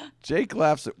 Jake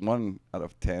laughs at 1 out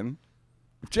of 10.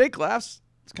 If Jake laughs,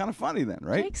 it's kind of funny then,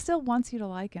 right? Jake still wants you to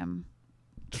like him.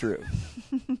 True.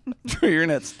 True. You're in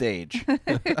that stage.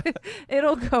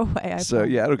 It'll go away.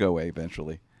 Yeah, it'll go away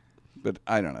eventually. But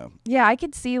I don't know. Yeah, I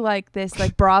could see like this,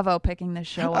 like Bravo picking this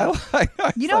show up.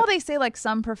 You know how they say like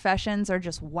some professions are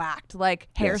just whacked, like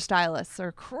hairstylists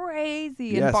are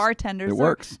crazy and bartenders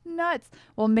are nuts.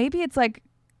 Well, maybe it's like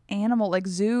like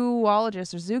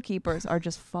zoologists or zookeepers are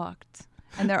just fucked,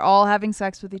 and they're all having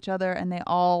sex with each other, and they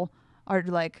all are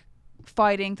like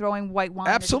fighting, throwing white wine.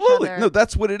 Absolutely. At each other. No,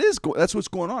 that's what it is. That's what's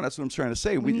going on. That's what I'm trying to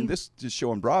say. This is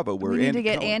show on Bravo where we need to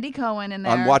get Andy Cohen in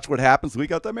there. On Watch What Happens. We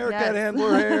got the meerkat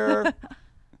handler here.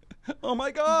 Oh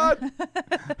my God.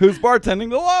 Who's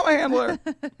bartending? The llama handler.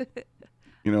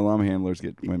 You know, llama handlers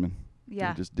get women.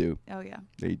 Yeah. They just do. Oh yeah.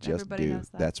 They just Everybody do. knows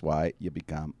that. That's why you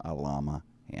become a llama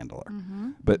handler.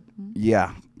 But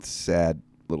yeah, sad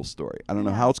little story. I don't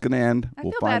know how it's going to end.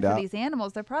 We'll find out. I feel bad for these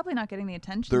animals. They're probably not getting the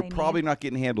attention They're they probably need. not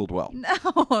getting handled well.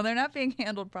 No, they're not being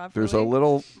handled properly. There's a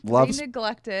little love. Being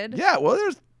neglected. Yeah, well,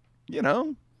 there's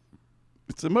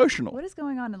It's emotional. What is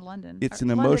going on in London? It's an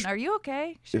London, emotion. are you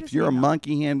okay? Shoot If us you're a an email.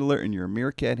 monkey handler and you're a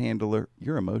meerkat handler,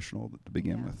 you're emotional to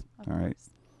begin Yeah, with. of All right, course.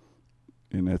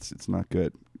 and it's not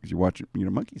good because you watch.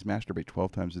 monkeys masturbate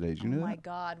 12 times a day. Did you Oh know my that?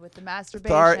 God, with the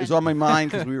masturbation. Sorry, it was on my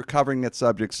mind because we were covering that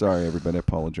subject. Sorry, everybody. I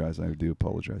apologize. I do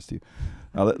apologize to you.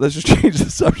 Let's just change the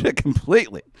subject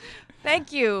completely.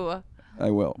 Thank you.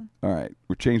 I will. All right.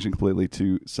 We're changing completely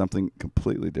to something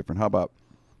completely different. How about,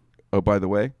 oh, by the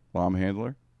way, llama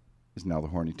handler is now the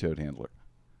horny toad handler.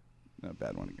 No,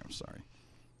 bad one again. I'm sorry.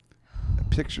 I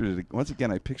pictured it. Once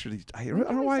again, I pictured these. I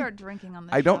don't know why. Start drinking on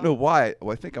this I don't show? know why.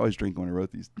 Well, I think I was drinking when I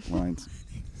wrote these lines.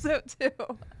 So too.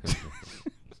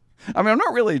 I mean, I'm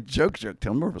not really a joke teller.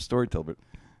 I'm more of a storyteller, but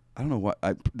I don't know why.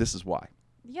 This is why.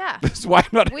 Yeah. This is why I'm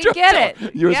not a We joke get teller.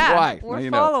 it. Here's yeah, why. We're Now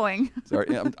you know. following. Sorry,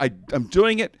 I'm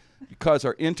doing it because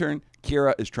our intern,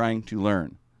 Kira, is trying to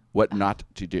learn what not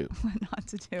to do. What not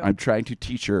to do. I'm trying to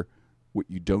teach her what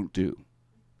you don't do.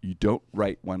 You don't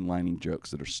write one-lining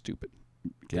jokes that are stupid.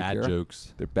 Okay, Dad Kira?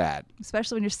 jokes. They're bad.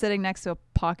 Especially when you're sitting next to a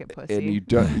pocket pussy. And you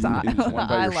don't. It's eye, and there's one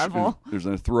by eye your level. There's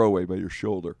a throwaway by your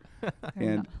shoulder.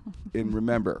 and and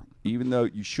remember, even though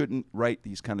you shouldn't write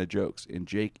these kind of jokes, and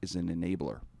Jake is an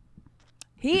enabler.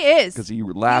 He is. Because he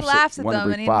laughs at one them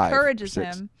every and he 5 or encourages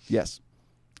 6. him. Yes.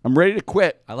 I'm ready to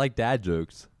quit. I like dad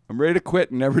jokes. I'm ready to quit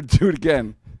and never do it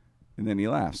again. And then he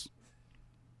laughs.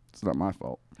 It's not my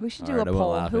fault. We should All do right, I a won't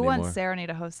poll. laugh Who anymore. wants Sereny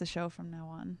to host the show from now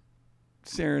on?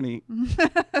 Sereny.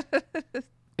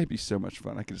 It'd be so much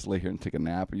fun. I could just lay here and take a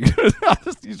nap. You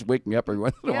just wake me up every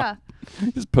once in a Yeah.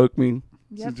 while. Just poke me.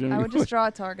 Yep. Sereny, I would just draw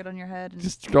a target on your head. And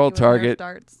Just hit draw a you with Nerf target.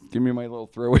 Darts. Give me my little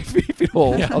throwaway feet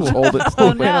hole. Yeah. I'll just hold it. Oh,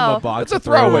 Wait, I'm no. a box It's a of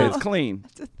throwaway. throwaways. It's clean.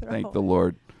 It's a throw. Thank the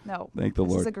Lord. No. Thank the This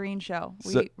Lord. is a green show.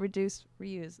 We So- reduce,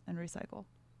 reuse, and recycle.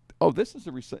 Oh, this is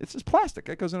it's just plastic.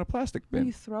 It goes in a plastic No, you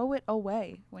bin. throw it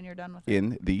away when you're done with it.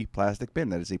 In the plastic bin.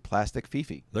 That is a plastic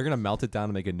fifi. They're gonna melt it down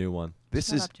and make a new one. This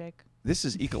Shut is up, Jake. this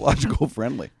is ecological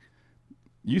friendly.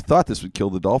 You thought this would kill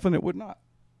the dolphin. It would not.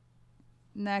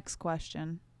 Next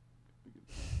question.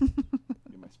 I'm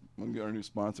gonna get our new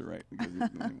sponsor right. Is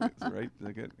it right? Is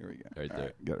that good? Here we go. Right All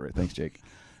there. Got it right. Thanks, Jake.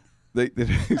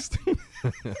 It's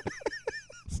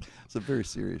a very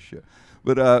serious show.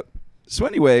 But so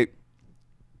anyway,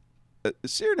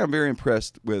 Sarah, I'm very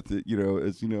impressed with it.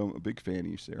 As you know, I'm a big fan of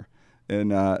you, Sarah,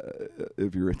 and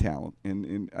of your talent.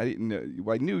 And I didn't know.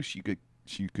 Well, I knew she could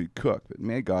cook, but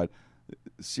man, God,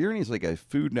 Sereny is like a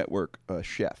Food Network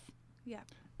chef. Yeah.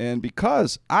 And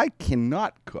because I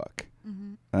cannot cook,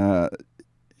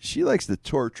 she likes to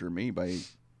torture me by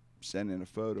sending a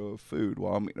photo of food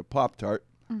while I'm eating a Pop-Tart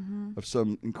of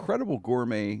some incredible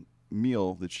gourmet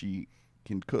meal that she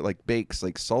can cook, like bakes,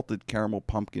 like salted caramel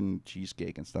pumpkin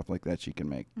cheesecake and stuff like that she can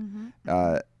make,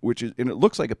 which is, and it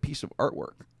looks like a piece of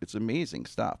artwork. It's amazing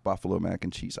stuff, buffalo mac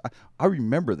and cheese. I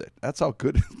remember that. That's how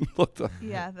good it looked.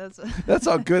 Yeah, that's. That's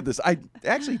how good this. I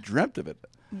actually dreamt of it.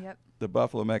 Yep. The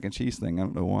buffalo mac and cheese thing. I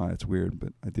don't know why. It's weird,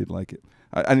 but I did like it.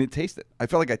 I didn't taste it. I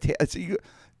felt like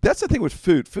that's the thing with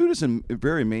food. Food is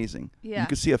very amazing. Yeah. You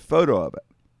can see a photo of it.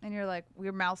 And you're like,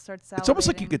 your mouth starts salivating. It's almost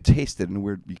like you could taste it, and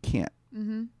you can't.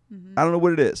 Mm-hmm. Mm-hmm. I don't know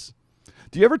what it is.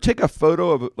 Do you ever take a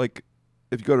photo of, like,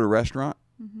 if you go to a restaurant,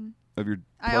 of your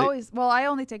plate? I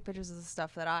only take pictures of the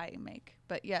stuff that I make.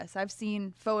 But yes, I've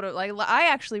seen photos. Like, I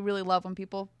actually really love when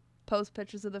people post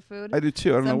pictures of the food. I do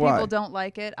too. I don't know why. Some people don't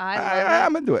like it. I love it.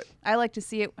 I'm into it. I like to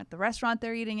see it at the restaurant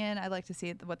they're eating in. I like to see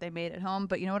it what they made at home.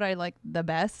 But you know what I like the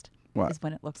best? What? Is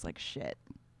when it looks like shit.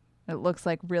 It looks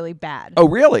like really bad. Oh,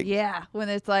 really? Yeah, when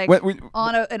it's like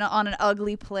on an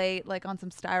ugly plate, like on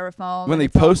some styrofoam. When and they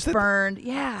it's all post it? burned.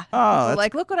 Yeah. Oh, So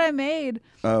like, look what I made.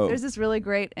 Oh. There's this really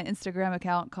great Instagram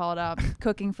account called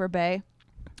Cooking for Bae,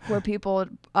 where people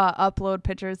upload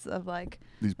pictures of like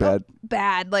These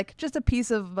bad, like just a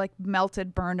piece of like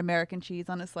melted burned American cheese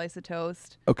on a slice of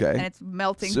toast. Okay. And it's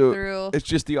melting So through. it's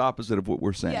just the opposite of what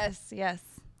we're saying. Yes, yes.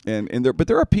 But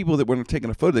there are people that when they're taking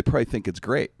a photo, they probably think it's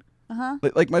great. Uh-huh.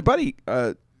 Like my buddy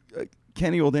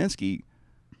Kenny Oldansky,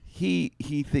 he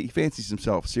fancies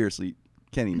himself, seriously,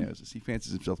 Kenny knows this. He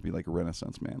fancies himself to be like a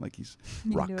Renaissance man, like he's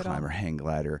You rock can do it climber, all. hang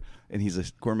glider, and he's a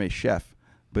gourmet chef.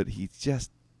 But he's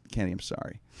just Kenny. I'm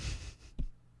sorry,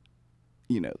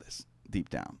 you know this deep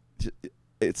down.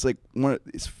 It's like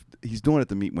he's doing it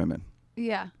to meet women,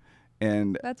 Yeah.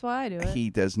 and That's why I do it. he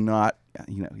does not.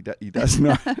 He does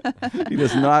not. He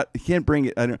does not. He can't bring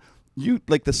it. I don't. You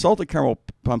like the salted caramel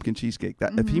pumpkin cheesecake.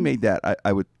 That if he made that,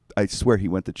 I would. I swear he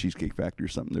went to Cheesecake Factory or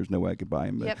something. There's no way I could buy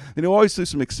him. But, Yep. and he'll always do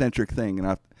some eccentric thing, and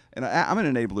I'm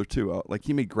an enabler too. Like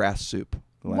he made grass soup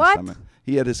the last What? time.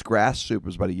 He had his grass soup. It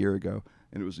was about a year ago,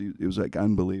 and it was like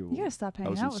unbelievable. You gotta stop I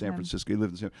hanging was out in with San him. Francisco. He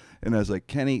lived in San, and I was like,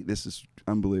 Kenny, this is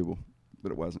unbelievable.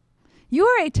 but it wasn't. You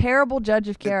are a terrible judge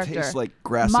of character. It tastes like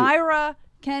grass soup. Myra,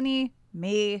 Kenny,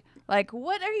 me. Like,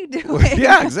 what are you doing?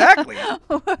 Yeah, exactly.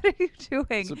 What are you doing?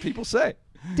 That's what people say.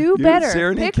 Do better.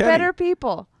 Sereny, Pick Kenny. better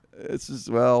people. It's just,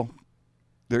 well,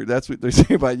 that's what they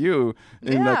say about you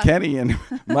and Yeah. Kenny and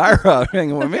Myra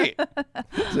hanging with me.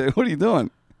 So what are you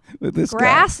doing with this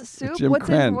Grass guy? soup? Jim What's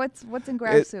Krenn. in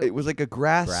grass soup? It was like a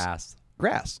grass.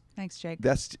 Thanks, Jake.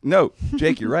 No,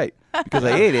 Jake, you're right. Because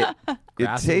I ate it.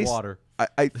 Grass it tastes. and water.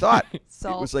 I thought it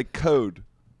Salt. was like code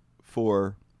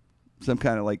for some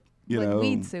kind of like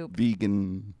weed soup.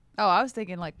 vegan, Oh, I was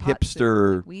thinking like pot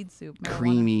hipster, soup, like weed soup, marijuana.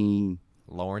 creamy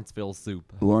Lawrenceville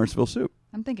soup. Lawrenceville soup.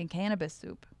 I'm thinking cannabis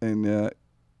soup. And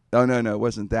oh no, it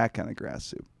wasn't that kind of grass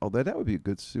soup. Although that would be a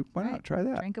good soup. Why Right. not try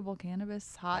that? Drinkable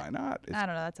cannabis, hot. Why not? I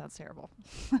don't know. That sounds terrible.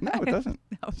 No, it doesn't.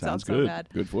 No, it Sounds sounds good. so bad.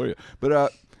 Good for you.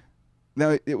 But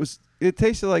now it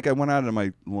tasted like I went out on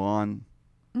my lawn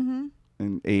Mm-hmm.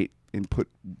 and ate and put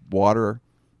water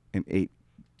and ate.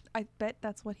 I bet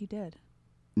that's what he did.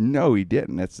 No, he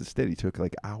didn't. That's instead he took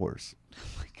like hours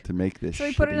to make this. So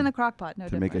he put it in shitty- the crock pot. No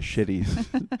to make a difference.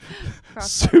 shitty Crock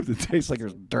soup that tastes like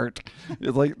there's dirt.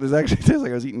 It's like there's actually tastes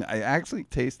like I was eating. I actually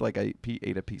taste like I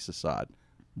ate a piece of sod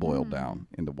boiled down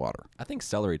into water. I think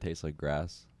celery tastes like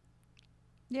grass.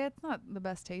 Yeah, it's not the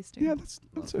best tasting. Yeah,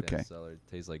 that's okay. Celery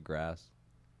tastes like grass.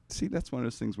 See, that's one of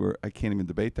those things where I can't even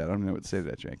debate that. I don't even know what to say to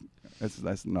that, Jake.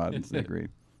 That's nod and agree.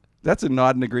 That's a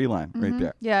nod and agree line right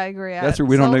there. Yeah, I agree. That's where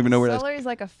we don't even know where that's. Celery is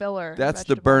like a filler. That's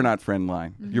the vegetable. burnout friend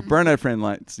line. Your burnout friend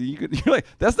line. See, you're like,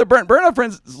 that's the burnout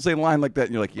friends say a line like that,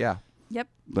 and you're like, yeah, Yep.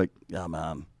 like, yeah,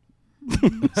 man.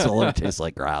 Celery tastes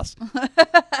like grass.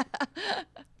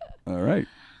 All right.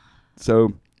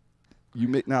 So you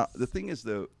may now the thing is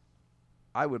though,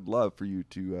 I would love for you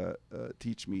to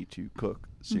teach me to cook,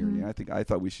 Sereny. I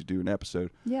thought we should do an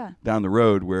episode Yeah. down the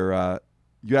road where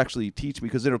you actually teach me,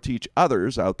 because it'll teach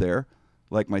others out there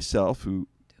like myself who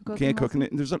can't cook, and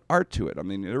there's an art to it. I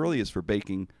mean, it really is for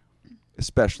baking,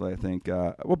 especially. I think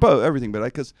well, both everything, but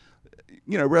because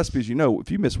recipes,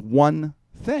 if you miss one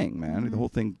thing, man, the whole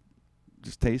thing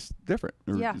just tastes different,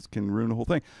 or just can ruin the whole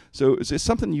thing. So is this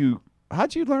something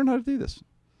how'd you learn how to do this?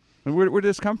 And where did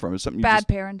this come from? Is something you Bad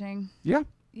parenting. Yeah.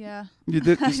 Yeah. You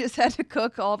did. I just had to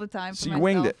cook all the time for So you myself.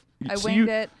 winged it. I So winged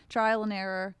it, trial and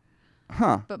error,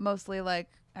 Huh. but mostly like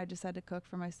I just had to cook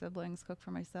for my siblings, cook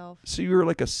for myself. So you were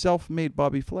like a self-made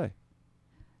Bobby Flay.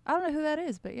 I don't know who that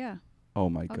is, but yeah. Oh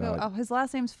my I'll God. go. Oh, his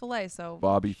last name's Fillet, so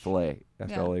Bobby Flay.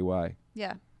 F-L-A-Y.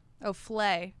 yeah. Oh,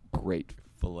 Flay. Great.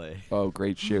 Filet. Oh,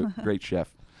 great chef. Great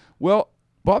chef. Well,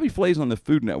 Bobby Flay's on the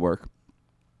Food Network,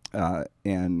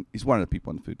 and he's one of the people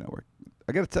on the Food Network.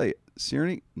 I got to tell you,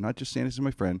 Sereny, not just saying this is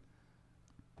my friend,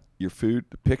 your food,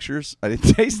 the pictures, I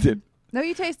didn't taste it. No,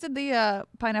 you tasted the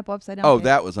pineapple upside down. Oh, cake.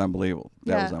 that was unbelievable.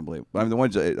 That Yeah. was unbelievable. I mean, the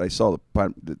ones I saw,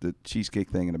 the cheesecake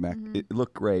thing and the mac, it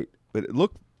looked great, but it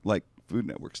looked like Food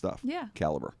Network stuff. Yeah.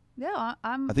 Caliber. Yeah,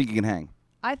 I'm. I think you can hang.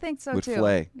 I think so with too.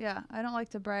 Flay. Yeah, I don't like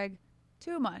to brag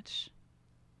too much,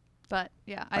 but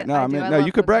yeah, I No, do. I no, love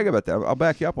you could brag cooking. about that. I'll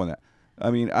back you up on that.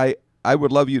 I mean, I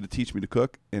would love you to teach me to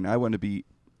cook, and I want to be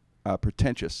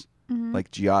pretentious,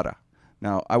 like Giada.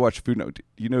 Now, I watch Food Network. Do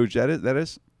you know who that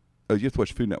is? Oh, you have to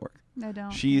watch Food Network. I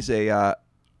don't. She's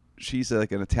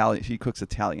like an Italian. She cooks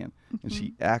Italian, and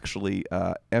she actually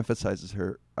emphasizes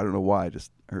her. I don't know why,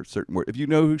 just her certain word. If you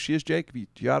know who she is, Jake,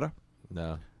 Giada,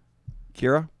 No.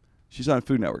 Kira, she's on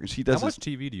Food Network, and she does How much this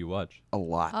TV do you watch? a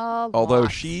lot. A Although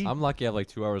lot. she, I'm lucky I have like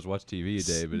 2 hours to watch TV a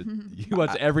day, but you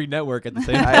watch every network at the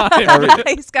same I- time.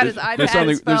 He's got his iPad. there's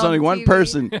only his one TV.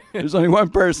 person. There's only one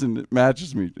person that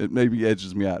matches me. It maybe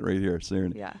edges me out right here,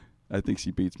 Sereny. Yeah. I think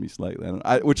she beats me slightly.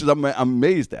 Which is I'm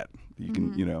amazed at. You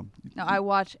can No, I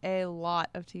watch a lot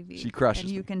of TV. She crushes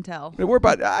and you me. can tell. We're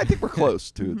about. I think we're close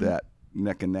to that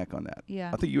neck and neck on that.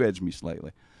 Yeah. I think you edge me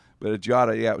slightly, but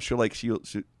Giada, yeah,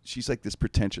 she's like this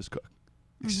pretentious cook.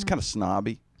 She's kind of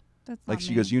snobby. That's Like not she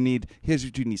me. goes, here's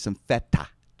what you need, some feta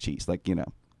cheese. Like I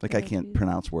Feta can't cheese.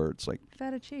 pronounce words like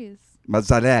Feta cheese.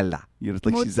 mozzarella.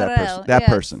 Like she's that person. Mozzarella. That Yes,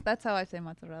 person. That's how I say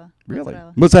mozzarella. Really?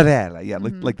 Mozzarella. Mozzarella. Yeah,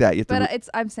 like that. You have But to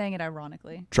I'm saying it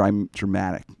ironically. try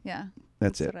dramatic. Yeah.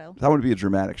 That's Mozzarella. it. I want to be a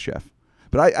dramatic chef.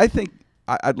 But I think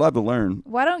I'd love to learn.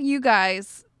 Why don't you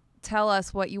guys tell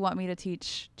us what you want me to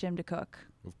teach Jim to cook?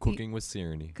 Cooking with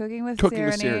Sereny. Cooking with Cooking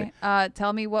with Sereny.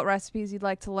 Tell me what recipes you'd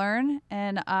like to learn,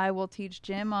 and I will teach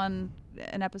Jim on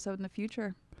an episode in the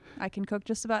future. I can cook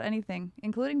just about anything,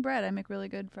 including bread. I make really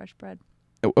good fresh bread.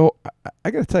 Oh, I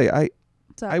got to tell you,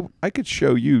 So I could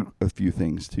show you a few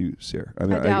things too, Sarah. I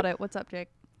doubt it. What's up, Jake?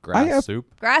 Grass soup.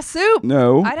 Grass soup.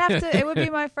 No. I'd have to. It would be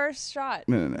my first shot.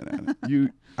 No.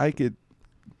 I could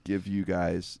give you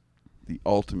guys the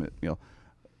ultimate meal.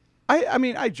 I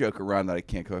mean, I joke around that I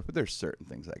can't cook, but there's certain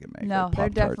things I can make. No, like there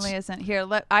Pop-Tarts. definitely isn't. Here,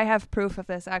 I have proof of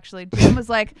this, actually. Jim was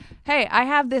like, hey, I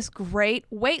have this great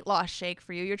weight loss shake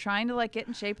for you. You're trying to, like, get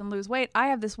in shape and lose weight. I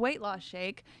have this weight loss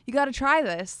shake. You got to try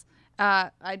this.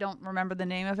 I don't remember the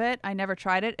name of it. I never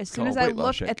tried it. As soon as I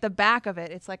look at the back of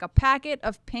it, it's like a packet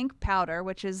of pink powder,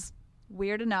 which is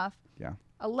weird enough. Yeah.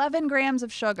 11 grams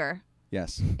of sugar.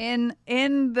 Yes. In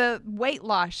the weight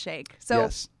loss shake. So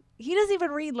yes. he doesn't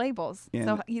even read labels.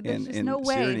 So there's just no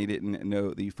way. Sereny didn't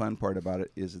know the fun part about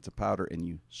it is it's a powder and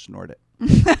you snort it.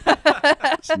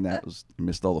 And that was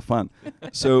missed all the fun.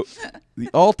 So the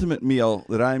ultimate meal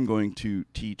that I'm going to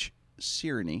teach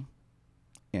Sereny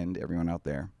and everyone out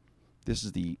there, this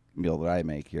is the meal that I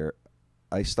make here.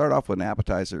 I start off with an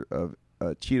appetizer of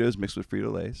Cheetos mixed with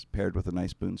Frito-Lays, paired with a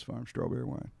nice Boone's Farm strawberry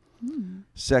wine.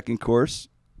 Second course,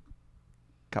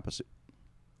 cup of soup.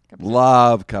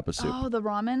 Love cup of soup. Oh, the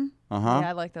ramen. Uh-huh. Yeah,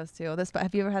 I like those too.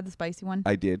 Have you ever had the spicy one?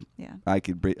 I did. Yeah. I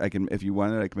can if you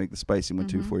wanted, I can make the spicy one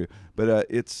too for you. But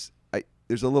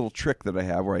there's a little trick that I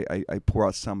have where I pour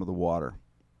out some of the water,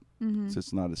 so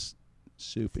it's not as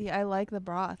soupy. See, I like the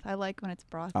broth. I like when it's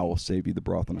brothy. I will save you the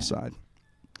broth on the side.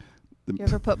 You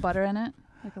ever put butter in it,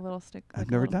 like a little stick? Like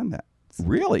I've never done that. It's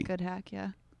Really? Good hack. Yeah.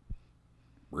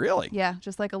 Really? Yeah,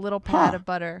 just like a little pad of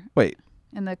butter. Wait.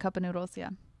 In the cup of noodles. Yeah.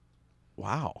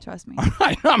 Wow. Trust me. I'm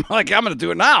like, I'm going to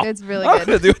do it now. It's really I'm good.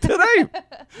 going to do it today.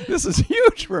 This is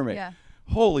huge for me. Yeah.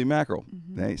 Holy mackerel.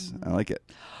 Nice. I like it.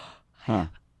 Huh.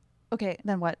 Okay,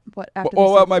 then what? What after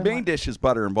Well, the my soup, then main what? dish is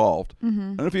butter involved. I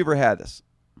don't know if you ever had this.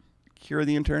 Kira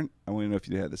the intern, I want to know if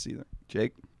you had this either.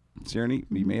 Jake, Sereny,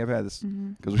 we may have had this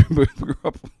because we both grew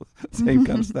up with the same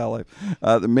kind of style life.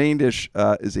 The main dish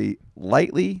is a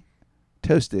lightly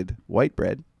toasted white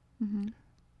bread. Then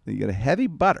you get a heavy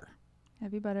butter.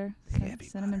 Heavy butter. Heavy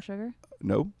cinnamon sugar?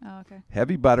 No. Oh, okay.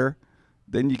 Heavy butter.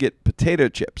 Then you get potato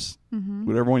chips,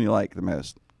 whatever one you like the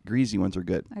most. Greasy ones are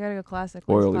good. I gotta go classic.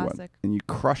 Oily classic? one. And you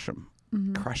crush them.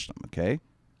 Crush them, okay?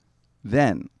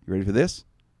 Then, you ready for this?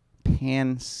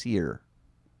 Pan sear.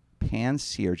 Pan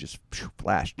sear, just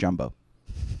flash, jumbo.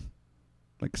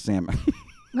 Like salmon.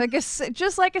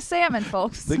 Just like a salmon,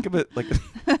 folks. Think of it like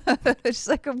it's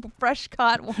like a fresh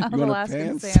caught wild want a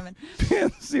Alaskan salmon.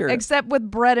 pan sear. Except with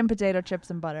bread and potato chips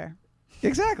and butter.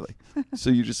 Exactly. So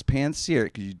you just pan sear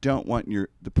it because you don't want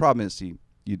the problem is, you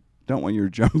don't want your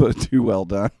jumbo too well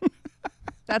done.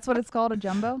 That's what it's called, a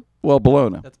jumbo? Well,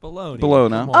 bologna. That's bologna.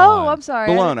 Bologna. Come Oh, on. I'm sorry.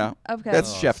 Bologna. Okay.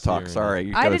 That's chef talk. Sereny. Sorry. You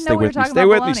I gotta didn't stay know we were with me. talking Stay about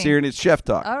with me, bologna. Sereny. It's chef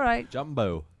talk. All right.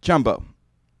 Jumbo. Jumbo.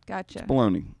 Gotcha. It's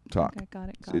bologna talk. Okay, got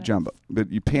it. It's a jumbo.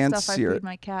 But you pan Stuff I sear feed it.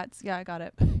 my cats. Yeah, I got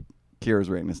it. Kira's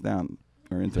writing this down.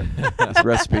 Or into this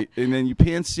recipe. And then you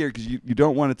pan sear because you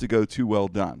don't want it to go too well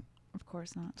done. Of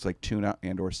course not. It's like tuna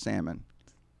and or salmon.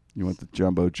 You want the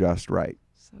jumbo just right.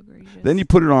 So gracious. Then you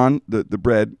put it on the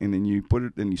bread, and then you put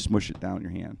it, and you smush it down in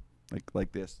your hand,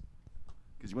 like this,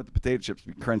 because you want the potato chips to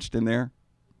be crunched in there,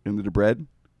 into the bread,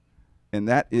 and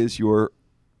that is your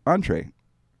entree.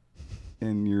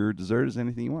 And your dessert is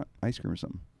anything you want, ice cream or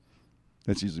something.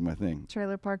 That's usually my thing.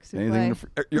 Trailer park souffle. Anything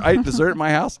in the dessert at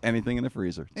my house, anything in the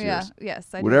freezer. It's Yeah. yours. Yes.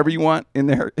 I Whatever do. you want in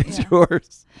there, it's Yeah.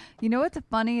 yours. You know what's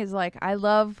funny is I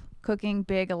love cooking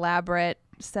big, elaborate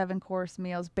 7-course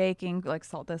meals, baking like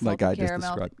salted Like I just caramel.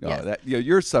 described. Yes. Oh,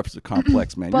 your stuff's a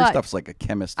complex, man. Your But stuff's like a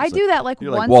chemist. I do that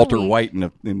You're once like Walter a week. White in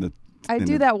the. I in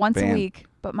do the that once band. a week,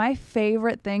 but my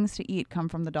favorite things to eat come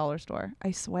from the dollar store.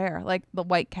 I swear, like the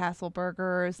White Castle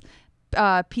burgers,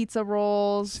 pizza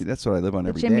rolls, See, that's what I live on the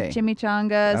every day.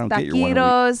 chimichangas, I don't get your one a week.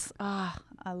 taquitos. Ah,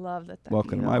 I love the taquito.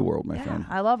 Welcome to my world, my yeah, friend.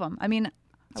 I love them. I mean,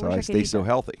 That's I how wish I I could stay eat so them.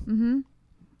 healthy. Mm-hmm.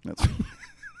 That's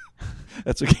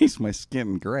that's what keeps my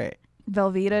skin gray.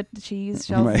 Velveeta cheese,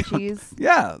 shells of cheese.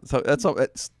 Yeah, so that's all.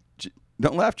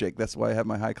 Don't laugh, Jake. That's why I have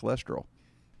my high cholesterol.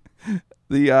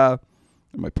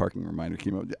 My parking reminder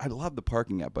came up. I love the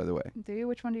parking app, by the way. Do you?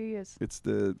 Which one do you use? It's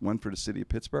the one for the city of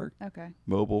Pittsburgh, Okay.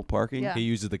 mobile parking. Yeah. He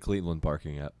uses the Cleveland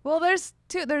parking app. Well, there's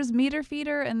two. There's Meter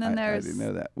Feeder, and then I there's didn't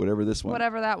know that. Whatever this one.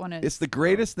 whatever that one is. It's the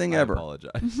greatest thing I ever.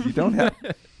 apologize. You don't have.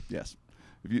 Yes.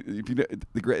 If you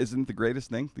isn't the greatest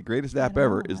thing, the greatest app don't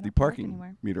ever know. I is the don't park parking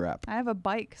anywhere. meter app. I have a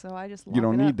bike, so I just lock You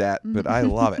don't it need up. that, but I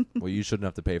love it. Well, you shouldn't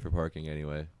have to pay for parking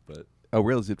anyway. But Oh,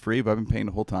 really? Is it free? But I've been paying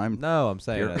the whole time. no, I'm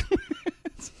saying Here.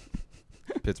 that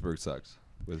Pittsburgh sucks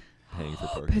with paying for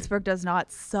parking. Pittsburgh does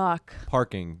not suck.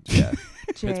 Parking, yeah.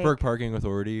 Jake, Pittsburgh Parking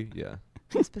Authority, yeah.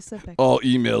 be specific. All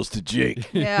emails to Jake.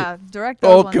 Yeah, direct those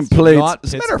All ones. complaints. Not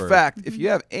As a matter of Pittsburgh. fact, if you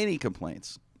have any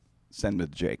complaints, send them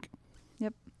to Jake.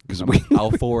 Yep. Because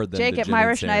I'll forward them Jake to at Jen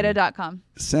and Sereny. myraschneider.com.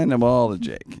 send them all to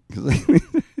Jake. 'Cause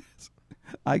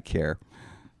I care.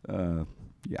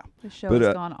 You Yeah. The show But,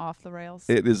 has gone off the rails.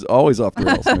 It is always off the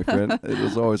rails, my friend. It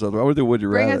is always off the rails. I want to do Would You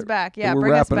Rather. Bring us back. Yeah, we're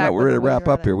bring us wrapping back. up. We're ready to wrap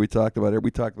up here. We talked about it.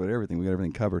 We talked about everything. We got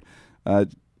everything covered.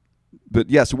 But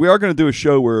yes, we are going to do a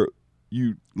show where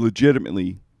you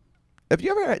legitimately. Have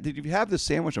you ever had, did you have this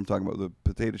sandwich I'm talking about, the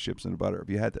potato chips and the butter? Have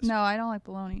you had this? No, I don't like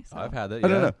bologna. So. I've had that. Oh,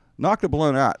 Yeah. no. Knock the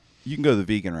bologna out. You can go the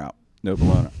vegan route. No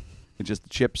bologna. It's just the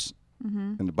chips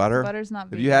and the butter. The butter's not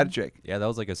vegan. Have you had it, Jake? Yeah, that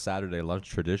was like a Saturday lunch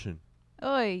tradition.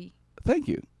 Oy. Thank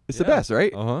you. It's the Yeah. best,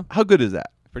 right? Uh-huh. How good is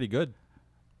that? Pretty good.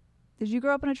 Did you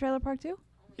grow up in a trailer park too?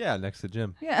 Yeah, next to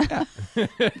Jim. Yeah. Good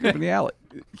in the alley.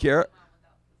 Kara?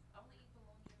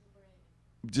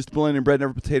 Just bologna and bread,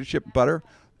 never potato chip and butter.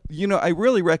 You know, I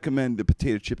really recommend the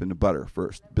potato chip and the butter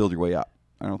first. Build your way up.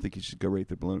 I don't think you should go right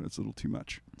to bologna. It's a little too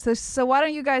much. So why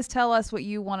don't you guys tell us what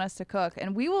you want us to cook,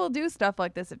 and we will do stuff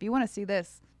like this. If you want to see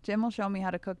this, Jim will show me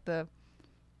how to cook the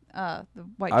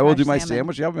white. I will do my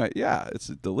salmon. sandwich. Yeah, it's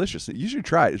delicious. You should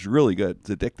try it. It's really good. It's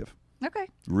addictive. Okay,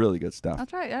 Really good stuff. I'll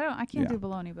try it. I can't Yeah. do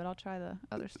bologna, but I'll try the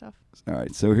other stuff. All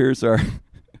right, so here's our.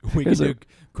 We can Here's do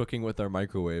cooking with our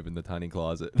microwave in the tiny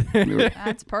closet.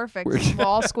 That's perfect. We'll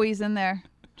all squeeze in there.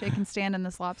 Jake can stand in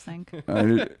the slop sink.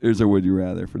 Here's our Would You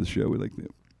Rather for the show. We like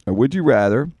to. Would you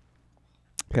rather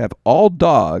have all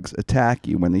dogs attack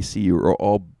you when they see you, or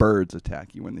all birds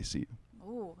attack you when they see you?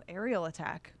 Ooh, aerial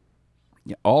attack.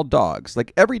 Yeah, all dogs.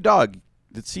 Like every dog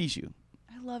that sees you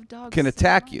I love dogs. can so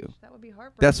attack much. you. That would be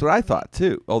heartbreaking. That's what I for me. thought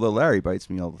too. Although Larry bites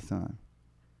me all the time.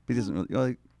 He doesn't really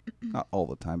like, not all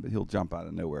the time, but he'll jump out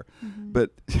of nowhere.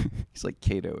 But he's like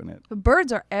Kato in it. But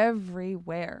birds are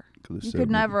everywhere. 'Cause they're You so could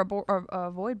big. never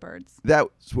avoid birds.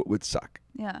 That's what would suck.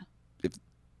 Yeah.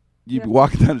 You'd Yeah. be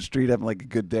walking down the street having like a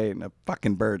good day, and a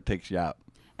fucking bird takes you out.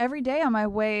 Every day on my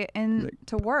way in Like-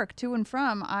 to work, to and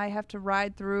from, I have to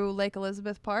ride through Lake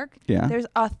Elizabeth Park. Yeah. There's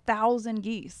 1,000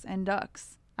 geese and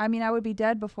ducks. I mean, I would be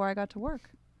dead before I got to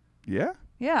work. Yeah.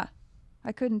 Yeah.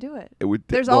 I couldn't do it. It would.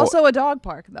 There's well, also a dog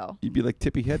park, though. You'd be like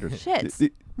Tippy Hedren. Shits.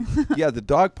 Yeah, the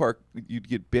dog park, you'd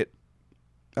get bit.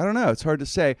 I don't know. It's hard to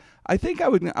say. I think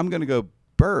I'm going to go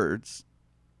birds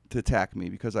to attack me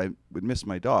because I would miss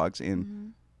my dogs.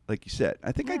 And like you said,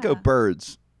 I think I'd go Yeah.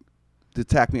 birds to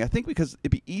attack me. I think because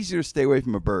it'd be easier to stay away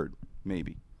from a bird,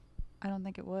 maybe. I don't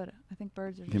think it would. I think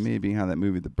birds are Yeah, just... maybe how that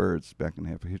movie, The Birds, back in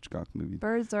half a Hitchcock movie.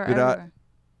 Birds are But, everywhere.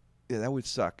 Yeah, that would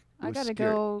suck. It I was got to scary.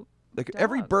 go... Like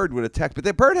every dogs. bird would attack, but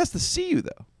that bird has to see you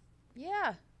though.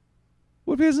 Yeah.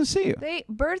 What if he doesn't see you?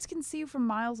 Birds can see you from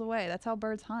miles away. That's how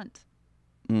birds hunt.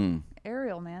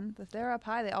 Aerial, man. If they're up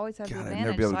high, they always have God, the I'd never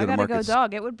advantage. be able So to I go to got to go markets.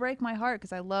 dog. It would break my heart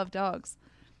because I love dogs.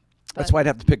 That's But, why I'd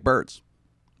have to pick birds.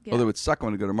 yeah. Although it would suck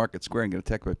when I go to Market Square and get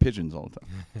attacked by pigeons all the time.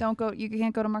 Don't go. You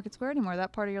can't go to Market Square anymore.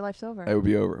 That part of your life's over. It would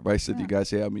be over. If I said to Yeah. you guys,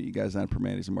 hey, I'll meet you guys on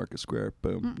Permanis in Market Square,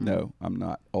 boom. No, I'm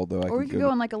not. Although or we could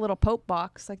go in like a little Pope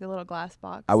box, like a little glass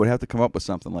box. I would have to come up with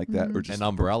something like that. Or just An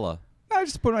umbrella. I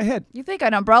just put it in my head. You think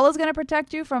an umbrella's going to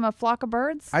protect you from a flock of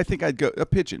birds? I think I'd go a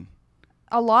pigeon.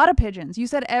 A lot of pigeons. You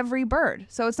said every bird.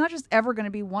 So it's not just ever going to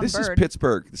be one This bird. is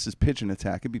Pittsburgh. This is pigeon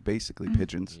attack. It'd be basically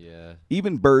pigeons. Yeah.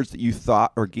 Even birds that you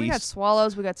thought are geese. We got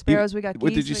swallows. We got sparrows. We got geese.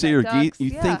 What did you we say? got Are ducks. geese?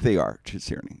 You Yeah. think they are,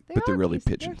 Sereny, They but they're are really geese.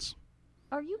 They're- pigeons.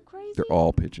 Are you crazy? They're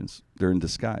all pigeons. They're in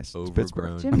disguise. It's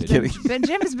Pittsburgh. Overgrown Jim's pigeons. kidding.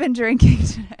 Jim has been drinking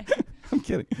today. I'm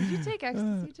kidding. Did you take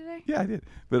ecstasy today? Yeah, I did.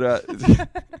 But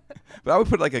but I would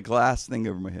put like a glass thing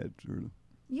over my head.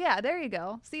 Yeah, there you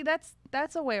go. See, that's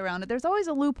a way around it. There's always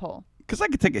a loophole. Because I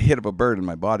could take a hit of a bird in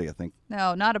my body, I think.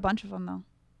 No, not a bunch of them though.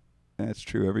 That's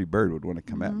true. Every bird would want to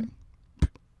come at me.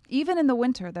 Even in the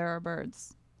winter, there are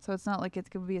birds. So it's not like it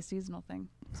could be a seasonal thing.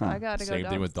 So Huh. I got to go Same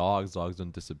dogs. thing with dogs. Dogs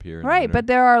don't disappear. in the Right, winter. but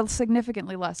there are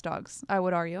significantly less dogs, I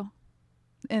would argue.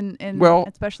 In Well,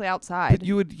 especially outside. But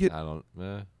you would get. I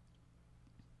don't.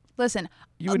 Listen,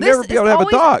 You would this never be able to have a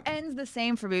always dog. ends the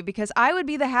same for me because I would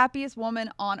be the happiest woman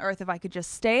on earth if I could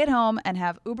just stay at home and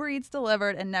have Uber Eats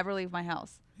delivered and never leave my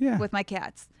house Yeah. with my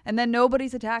cats. And then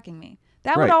nobody's attacking me.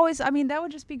 That would Right. always, I mean, that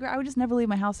would just be great. I would just never leave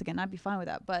my house again. I'd be fine with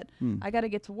that. But I got to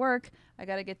get to work. I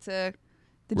got to get to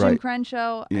the Jim Right. Krenn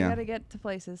show. I Yeah. got to get to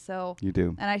places. So, You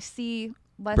do. and I see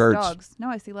less Birds. dogs. No,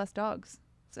 I see less dogs.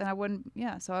 And I wouldn't,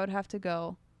 yeah. So I would have to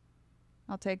go.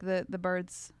 I'll take the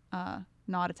birds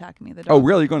not attacking me. The dogs. Oh,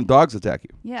 really? You're going to dogs attack you?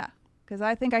 Yeah, because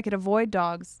I think I could avoid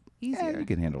dogs easier. Yeah, you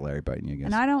can handle Larry biting you, I guess.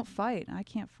 And I don't fight. I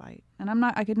can't fight. And I'm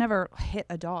not. I could never hit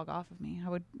a dog off of me. I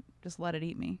would just let it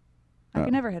eat me. I Oh.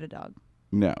 could never hit a dog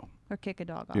No. or kick a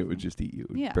dog off. It would me. just eat you.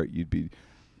 Yeah. You'd be.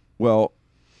 Well,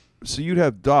 so you'd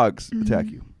have dogs attack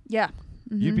you. Yeah.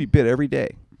 You'd be bit every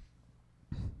day.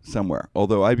 somewhere.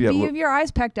 Although I'd be Do able you to. have your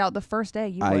eyes pecked out the first day?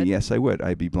 You would. Yes, I would.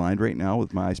 I'd be blind right now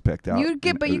with my eyes pecked out. You'd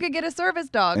get, but you could get a service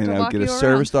dog and to I would walk get you a around.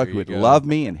 service dog There who you would go. love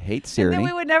me and hate And then Sereny.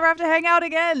 we would never have to hang out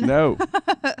again. No,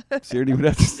 Sereny would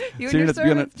have to. You and Sereny your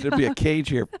would have to service be a cage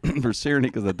here for Sereny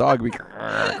because the dog would be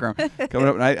coming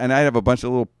up, and I'd have a bunch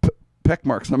of little peck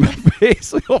marks on my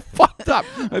face, all fucked up.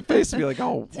 My face would be like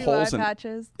all 2 eye holes and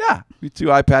patches. yeah, be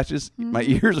 2 eye patches. My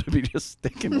ears would be just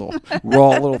sticking, little raw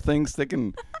little things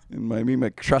sticking. And my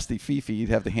trusty Fifi, you'd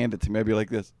have to hand it to me. I'd be like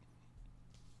this.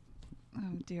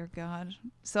 Oh dear God.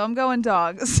 So I'm going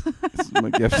dogs. This is my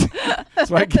gift.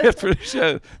 It's my gift for the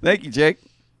show. Thank you, Jake.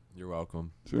 You're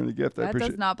welcome. Is there any gift? I That appreciate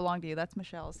does not belong to you. That's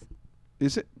Michelle's.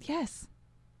 Is it? Yes.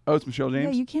 Oh, it's Michelle Yeah,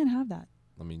 James? you can't have that.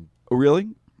 I mean, Oh, really?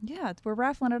 Yeah, we're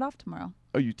raffling it off tomorrow.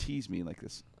 Oh, you tease me like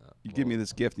this. You give me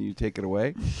this gift and you take it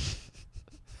away?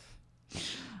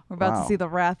 We're about Wow. to see the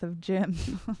wrath of Jim.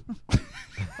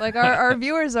 Like our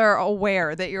viewers are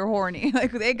aware that you're horny.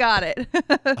 Like they got it. Now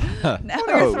Oh,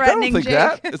 you're no, threatening I don't think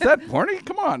Jake. that. Is that horny?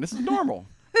 Come on, this is normal.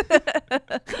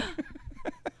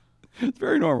 It's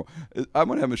very normal. I'm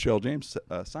going to have Michelle James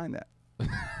sign that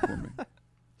for me.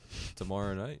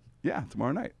 tomorrow night. Yeah,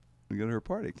 tomorrow night. We go to her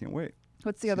party. Can't wait.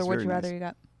 What's the other She's would very you rather nice. you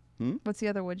got? Hmm? What's the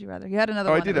other would you rather? You had another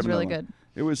Oh, I one did that was have really another good.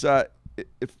 It was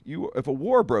if a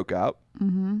war broke out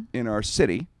in our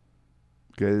city,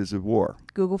 because of war.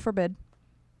 Google forbid.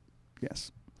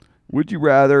 Yes. Would you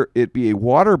rather it be a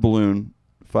water balloon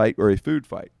fight or a food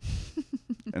fight?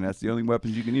 And that's the only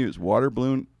weapons you can use: water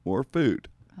balloon or food.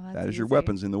 Oh, that's That is your easy.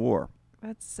 weapons in the war.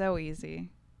 That's so easy.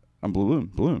 I'm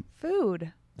balloon.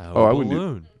 Food. No, Oh, I wouldn't do-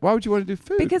 balloon. Why would you want to do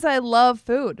food? Because I love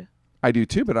food. I do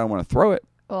too, but I don't want to throw it.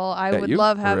 Well, I At would you?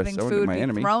 love Or having someone, food my be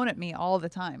enemy. thrown at me all the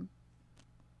time.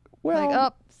 Well, Like,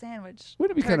 oh, sandwich.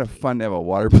 wouldn't it be kind of turkey, fun to have a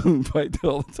water balloon fight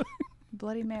all the time?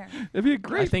 Bloody Mary. It'd be a I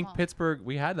great. think Wow. Pittsburgh.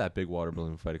 We had that big water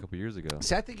balloon fight a couple years ago.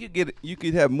 See, I think you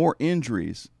could have more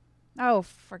injuries Oh,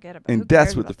 forget about it. and Who deaths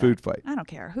cares with the about food that? fight. I don't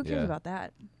care. Who cares Yeah. about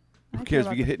that? I Who care cares if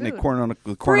about you get the hit in the food. corner on a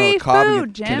cob Free and you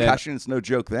food, get Jim. concussion? It's no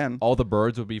joke then. All the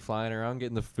birds would be flying around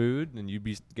getting the food, and you'd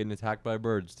be getting attacked by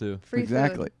birds too. Free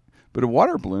Exactly. Food. But a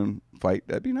water balloon fight,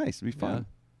 that'd be nice. It'd be fun. Yeah.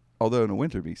 Although in the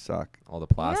winter, it'd be suck. All the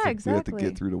plastic, Yeah, We have to exactly.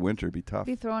 get through the winter. It'd be tough.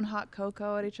 Be throwing hot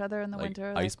cocoa at each other in the like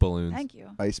winter. ice like, balloons. Thank you.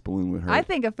 Ice balloon with her. I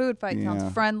think a food fight Yeah.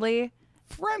 sounds friendly.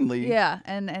 Friendly. Yeah,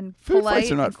 and Food polite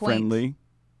fights are not and quaint. friendly.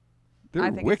 They're I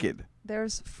think it's- wicked.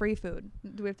 There's free food.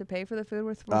 Do we have to pay for the food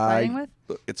we're fighting with?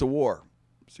 It's a war,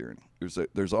 Sereny.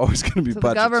 There's always going to be So the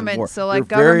budgets in government- war. so, like,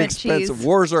 They're very government expensive. cheese.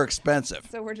 Wars are expensive.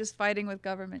 So we're just fighting with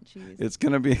government cheese. It's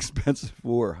going to be expensive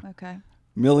war. Okay.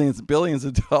 Millions, billions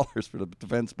of dollars for the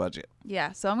defense budget.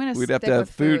 Yeah, so I'm going to We'd have stick to have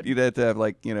with food. You'd have to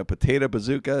have potato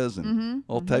bazookas and Mhm,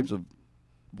 all types of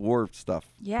war stuff.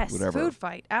 Yes, whatever. food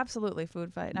fight. Absolutely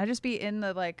food fight. And I'd just be in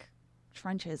the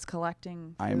trenches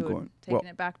collecting food, I am going- taking well-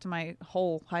 it back to my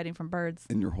hole hiding from birds.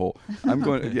 In your hole. I'm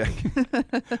going. Yeah,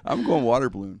 I'm going water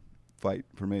balloon fight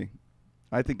for me.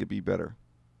 I think it'd be better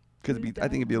because Who's I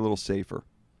think it'd be a down? little safer.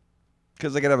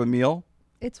 Because I could have a meal.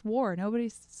 It's war.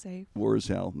 Nobody's safe. War is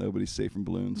hell. Nobody's safe from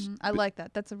balloons. I like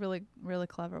that. That's a really, really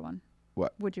clever one.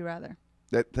 What? Would you rather?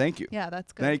 Thank you. Yeah,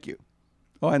 that's good. Thank you.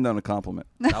 Oh, I end on a compliment.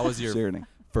 That was your Sereny.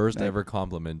 first Thank ever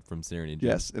compliment from Sereny. Jim.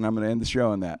 Yes, and I'm going to end the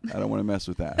show on that. I don't want to mess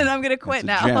with that. And I'm going to quit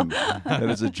That's a now. gem. That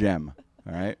is a gem.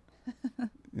 All right.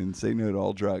 And say no to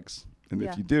all drugs. And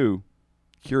Yeah. if you do,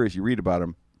 curious, you read about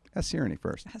them. Ask Sereny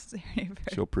first. That's very, very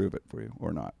She'll prove it for you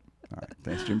or not. All right.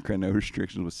 Thanks, Jim Krenn. No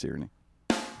restrictions with Sereny.